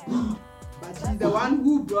was good, but he's the one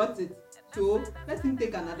who brought it. So let him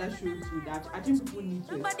take another show to that. I think people need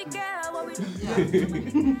to. He said,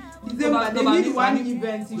 but they need one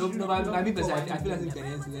event. He should I mean, look for I one feel as if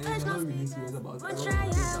event. Ghanaians are not really serious about it.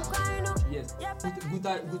 Yes,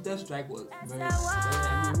 Guta strike was very. I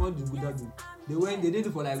mean, what did Guta do? They did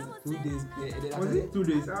it for like 2 days. Was it 2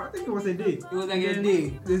 days? I think it was a day. It was like a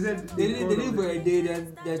day. They said They did it for a day.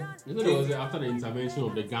 Then You know, it was after the intervention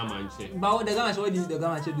of the Gaman check. but what the government, what did the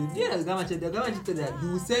government do? Yeah, the government said that you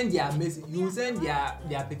will send their message, you will send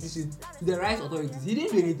their petition to the rights authorities. He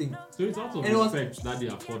didn't do anything. So it's out of And it was- respect that they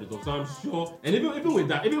afford it. So I'm sure, and even with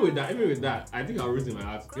that, I think I wrote in my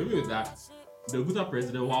article. Even with that, the Guta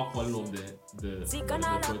president, while calling off the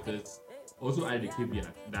protest, also added the caveat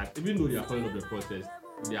that even though they are calling off the protest,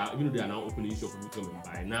 even though they are now opening shop for people to come and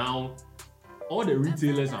buy now, all the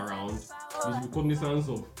retailers around is cognizant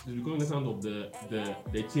of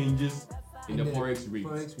the changes in the forex rate.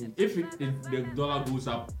 If the dollar goes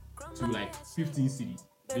up to like 15 cedis,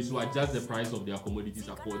 they should adjust the price of their commodities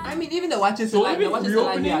accordingly. I mean, even the watches. So even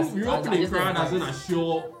reopening crowd doesn't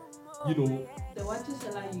assure, you know, The water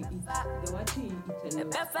seller you eat, the water you eat alone.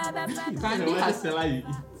 the water seller you eat.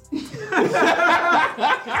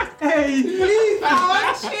 Hey, Please, I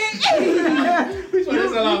watching. Which water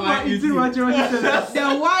seller am I eating eating? what you want to say.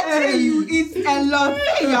 The water you eat a lot.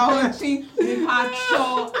 You are watching with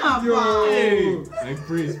actual Hey, like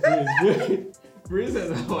praise. Praise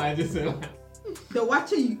is how I just said. The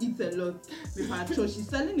water you eat a lot with her show. She's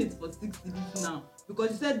selling it for 60 now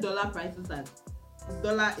because she said dollar prices are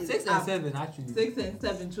dollar is 6 up. and 7 actually. 6 and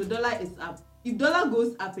 7. So dollar is up. If dollar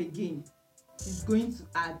goes up again, she's going to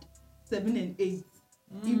add 7 and 8.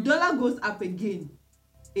 If dollar goes up again,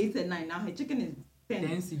 8 and 9. Now her chicken is 10.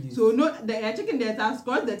 10 cedis. So no, her chicken that has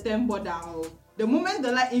crossed the 10 border. The moment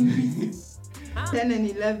dollar increases, 10 and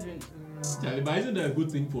 11. Charlie, but isn't that a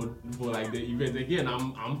good thing for like the event? Again,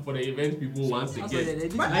 I'm for the event people once Also, again.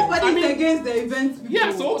 But Like, nobody's I mean- against the event people.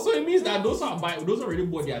 Yeah, so it means that those already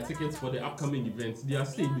bought their tickets for the upcoming events. They are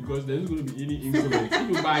safe because there's going to be any incident. If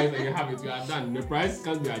you buy it and you have it, you are done. The price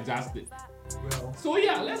can't be adjusted. Well, So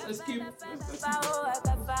yeah, let's escape. Let's I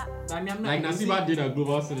mean, I'm not. like you see- Nasiba did a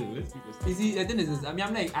global citizen. Let's keep You escaping. see, the thing is this. I mean,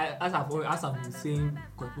 I'm like, as I've been saying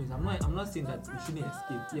continuously, I'm not saying that we shouldn't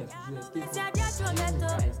escape. Yes, we should escape.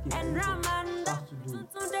 From escape. Have to do.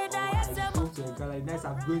 I go to a gallery. Next,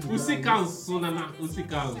 I'm going to. Usi galleries. counts, Sonana. Usi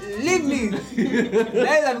counts. Leave me.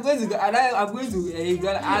 Next, I'm going to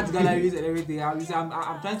art galleries and everything. I'm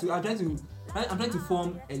trying to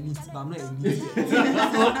form elite, but I'm not elite.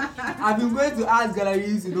 So I've been going to art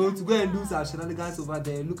galleries, to go and do some shenanigans over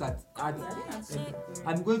there, look at art.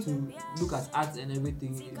 I'm going to look at art and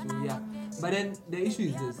everything. So yeah. But then the issue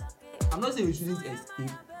is this. I'm not saying we shouldn't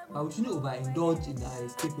escape, but we shouldn't overindulge in our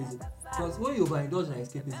escapism. Because when you overindulge in our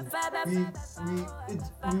escapism,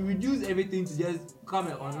 we reduce everything to just come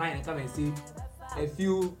online and come and say a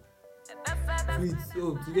few tweets.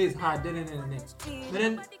 Oh, today is hard. Then. But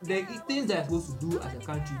then the things that are supposed to do as a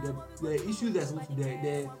country, the issues that are supposed to do,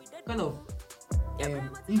 the kind of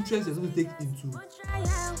interest you're supposed to take into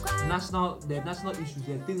the national issues,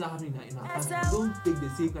 the things that are happening in our country. We don't take the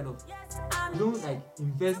same kind of, we don't like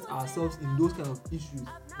invest ourselves in those kind of issues.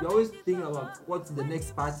 We're always thinking about what's the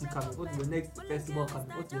next party coming, what's the next festival coming,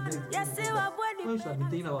 what's the next when we should have been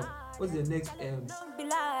thinking about what's the next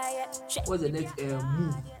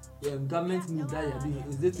move, government move that they are doing.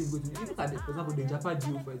 Is this thing going to, you look at, for example, the Japan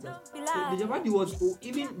deal, for example. The Japan deal was,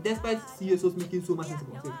 even despite CSOs making so much sense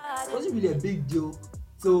about it, it wasn't really a big deal.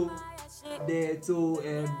 So what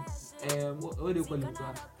do you call it?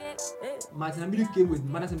 Martin Amidu came with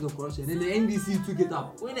management of corruption, and then the NDC took it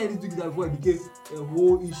up. When the NDC took it up, before it became a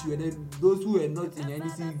whole issue, and then those who were not in the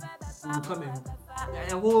NDC will come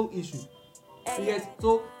and a whole issue. Yes,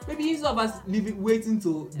 so maybe instead of us waiting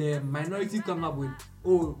till the minority come up with,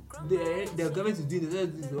 the government is doing this,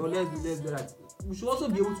 let's do that. We should also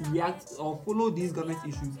be able to react or follow these government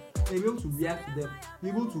issues and be able to react to them, be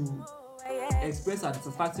able to express our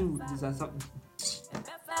dissatisfaction with these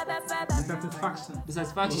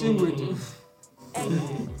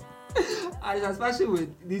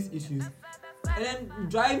issues, and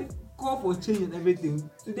then call for change and everything.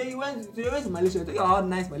 Today you went to Malaysia, talking about how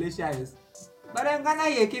nice Malaysia is. But then Ghana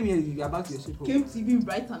here came here, you're about to your ship. Came to even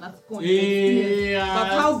brighten that point. But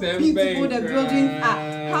how beautiful the buildings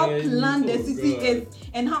are, how planned the city is,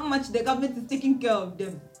 and how much the government is taking care of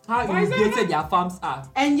them. How irrigated their farms are.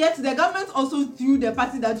 And yet the government also threw the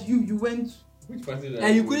party that you went. Which party that?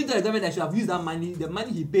 And you couldn't tell the government that should have used that money, the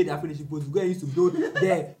money he paid the apprenticeship was to go and use to build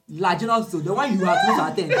the larger house, the one you are supposed to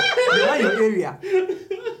attend, the one in your area.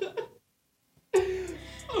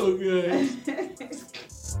 Okay.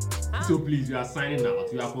 So please, we are signing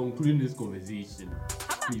out. We are concluding this conversation.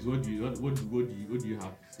 Please, what do you have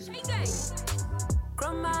to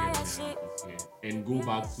say? And go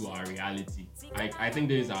back to our reality. I think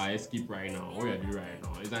there is our escape right now. What we are doing right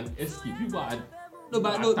now is an escape. People are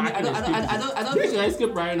I don't think an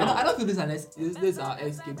escape right now. I don't feel this is our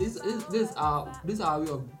escape. This is our way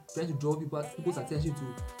of trying to draw people's attention to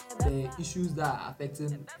the issues that are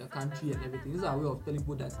affecting the country and everything. This is our way of telling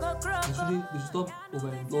people that they should stop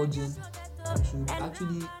overindulging. They should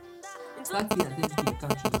actually start paying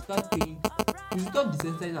attention to the country. We should stop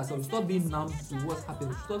desensitizing ourselves. Stop being numb to what's happening.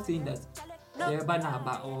 We should stop saying that they're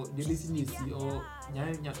banana or they listen to or no,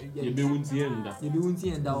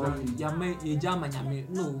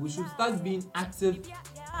 we should start being active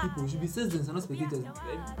people. We should be citizens and not spectators.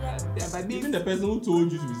 By being even the person who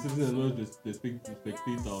told you to be citizens and not the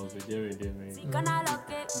spectators, there, right?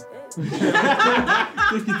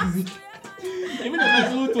 Take it easy. Even the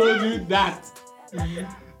person who told you that,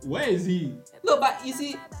 where is he? No, but you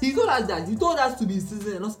see, he told us that. He told us to be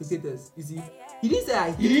citizens and not spectators. You see, he didn't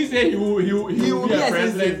say he will be a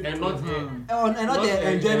president and not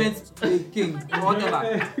the enjoyment king or whatever,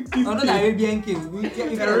 or not the Arabian king.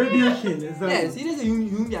 Arabian king, exactly. Yes, he didn't say you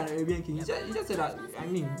will be an Arabian king. He just said that. I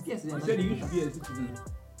mean, yes, he said you should be a citizen.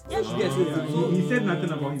 Yes, you should be a citizen. He said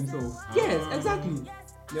nothing about himself. Yes, exactly.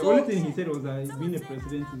 The only thing he said was that being a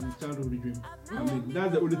president is his childhood dream. I mean,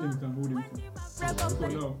 that's the only thing we can hold him to. So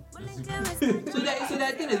no. So the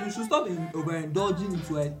thing is, we should stop overindulging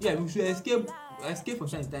into it. Yeah, we should escape from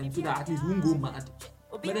time to time so that at least we won't go mad.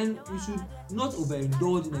 But then we should not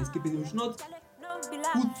overindulge in escapism. We should not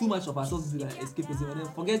put too much of ourselves into escapism and then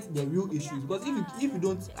forget the real issues. Because if you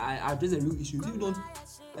don't address the real issues, if you don't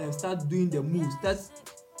start doing the moves, start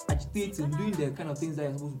agitating, doing the kind of things that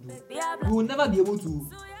you're supposed to do, we will never be able to.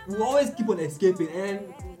 We will always keep on escaping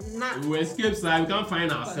and we will escape, so we can't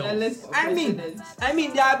find ourselves. I mean, they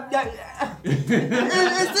are it's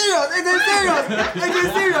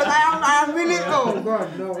serious. I am really. Oh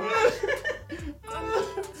God, no.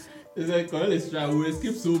 It's like we will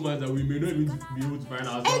escape so much that we may not even be able to find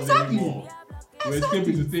ourselves anymore. We escape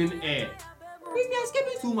into thin air. We are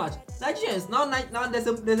escaping too much. Nigerians now there's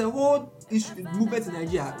a whole movement in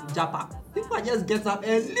Nigeria, Japa. People are just get up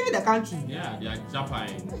and leaving the country. Yeah, they are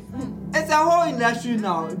Japaing. It's a whole industry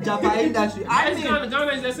now, Japa industry. I mean,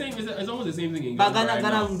 Ghana is the same. It's almost the same thing in Ghana. But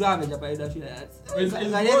Ghana we don't have a Japa industry like that. It's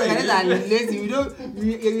lazy. We don't.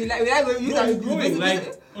 We like growing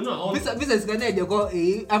like. Oh no. Business Ghana they call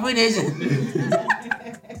Afro Nation.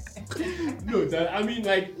 No, I mean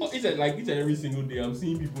each and every single day I'm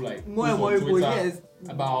seeing people like more and more people, yes,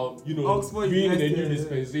 about Oxford being in a new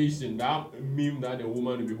dispensation. That meme that the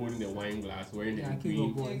woman will be holding the wine glass wearing the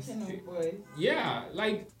green. Yeah,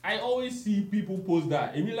 like I always see people post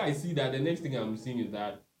that. And I see that the next thing I'm seeing is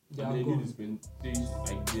that in a new dispensation,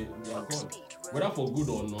 like they are gone. Whether for good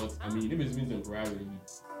or not, I mean if it's been temporarily,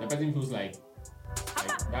 the person feels like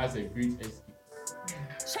that's a great escape.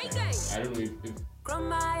 I don't know if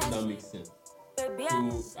that makes sense.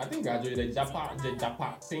 So I think gradually the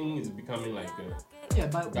Japa thing is becoming like a Yeah,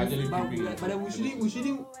 but gradually creeping then we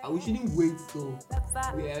shouldn't wait till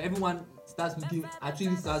everyone starts looking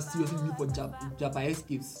seriously looking for Japa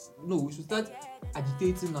escapes. No, we should start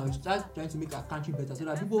agitating now. We should start trying to make our country better so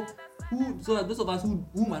that those of us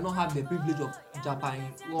who might not have the privilege of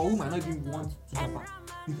Japan or who might not even want to Japan,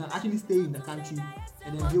 we can actually stay in the country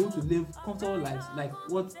and then be able to live comfortable lives like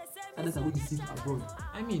what others are going to seek abroad.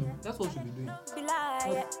 I mean, that's what we should be doing.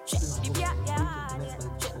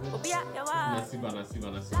 Nasiba.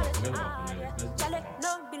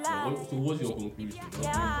 So what's your conclusion?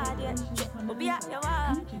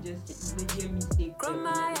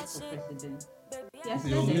 So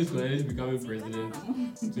your minister is becoming president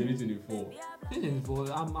 2024.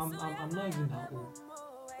 2024, I'm not even that old.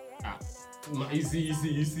 You see.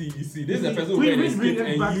 This is a person who made a skit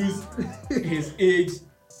and use his age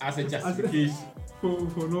as a justification.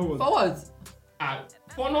 For no one. For what?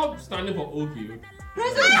 For not standing for OP.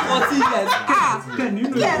 President 40 years. Can you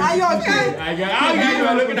know? Yeah, are you okay? You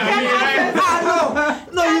are looking at me.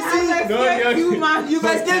 No, you see, too much. You've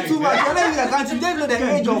escaped too much. You're not even a country. You don't know the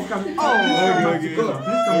age of. Okay.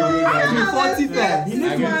 40 fans. He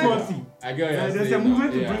needs to be 40. I get it. There's a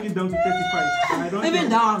movement to bring it down to 35. Even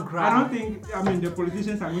now I'm crying. I don't think, the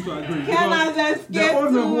politicians are going to agree. Cannot escape the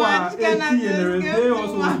old men too who are much. 80 Cannot and the rest, escape they too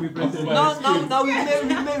also much. will be president. Now we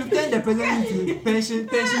turn the president into pension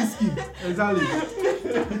scheme. Exactly.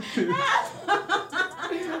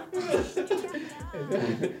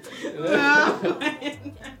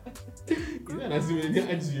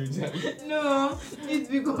 No, it's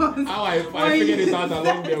because how I figured it out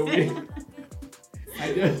along the way.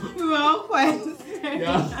 We were all quiet.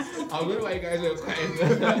 Yeah, I don't know why you guys were quiet.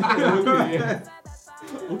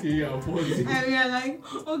 Okay, yeah, 40. And we are like,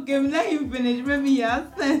 okay, let him finish. Maybe he has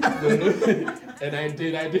sense. And I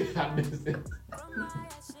did have this sense.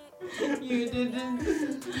 You didn't.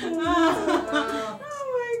 Oh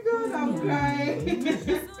my God, I'm crying.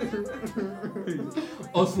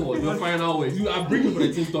 Also, your final words. You are bringing for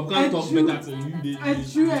the team stuff. Can't talk better to you. A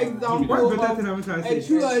true example. What better thing I'm trying to say? A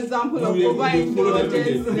true example of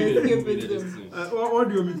overindulgence and escapism. What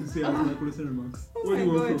do you want me to say as my closing remarks? What do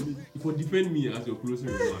you want from me? If you defend me as your closing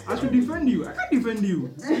remarks. I should defend you. I can't defend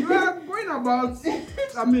you. You are going about,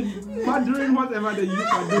 murdering whatever the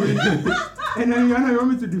youth are doing. And then you want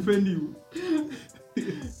me to defend you.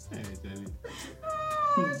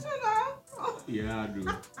 Yeah, dude.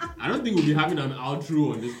 I don't think we'll be having an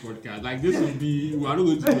outro on this podcast. Like this will be, we are not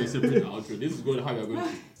going to do a separate outro. This is how you're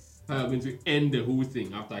going to end the whole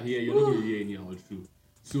thing. After here, you're not going to hear any outro.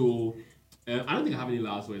 So I don't think I have any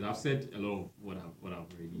last words. I've said a lot of what I've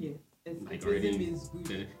already. Yeah. Escapism is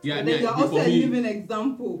good. Yeah, you're also a living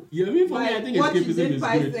example. Yeah, I mean, for me, I think what escapism you did is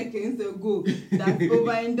 5 good. seconds ago, that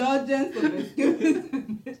overindulgence of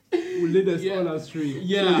escapism will lead us all astray.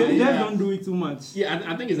 Yeah, so just don't do it too much. Yeah,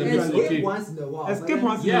 I think it's a bit Escape okay. once in a while. Escape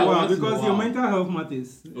once in a while because your mental health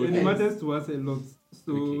matters. And it matters to us a lot.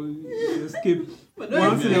 So escape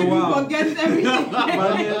once in a while. Forget everything.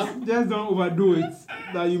 But just don't overdo it.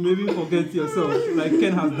 That you maybe forget yourself. Like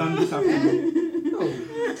Ken has done this afternoon.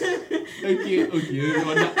 Okay.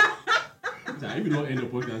 If you don't end the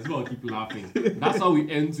podcast, we'll keep laughing. That's how we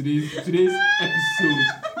end today's episode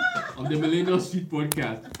of the Millennial Street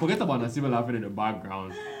Podcast. Forget about Nasiba laughing in the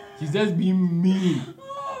background. She's just being mean.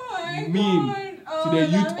 To the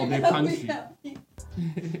youth of the country.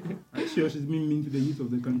 I'm sure she's being mean to the youth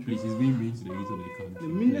of the country. She's being mean to the youth of the country. The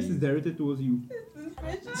meanness is directed towards you.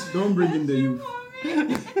 Don't bring in the youth.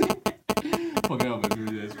 Forget about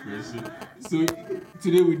the expression. So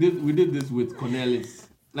today we did this with Cornelis.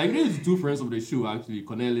 Like these two friends of the show actually.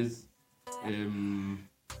 Cornelis,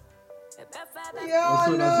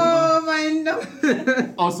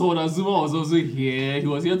 also Nazuma was also here. He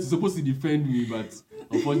was here supposed to defend me, but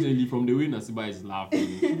unfortunately from the way Nasiba is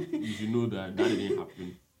laughing, you should know that didn't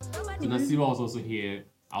happen. So Nasiba was also here.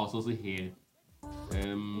 I was also here.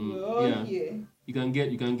 You can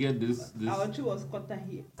get this. Our tree was cut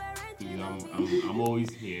here. Yeah, I'm always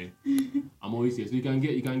here. So you can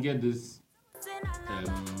get this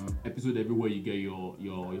episode everywhere you get your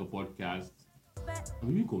podcast. I'm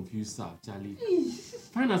even confused, sir, Charlie.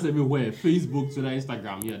 Find us everywhere: Facebook, Twitter,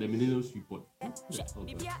 Instagram. Yeah, the Millennial Street Pod.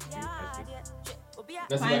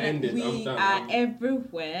 That's where I ended. We are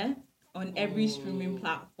everywhere on every streaming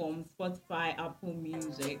platform: Spotify, Apple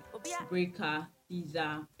Music, Breaker,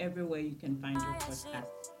 Deezer, everywhere you can find your podcast.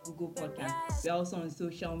 Google Podcast. We're also on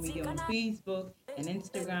social media on Facebook and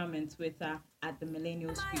Instagram and Twitter at the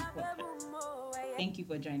Millennial Street Podcast. Thank you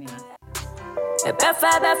for joining us.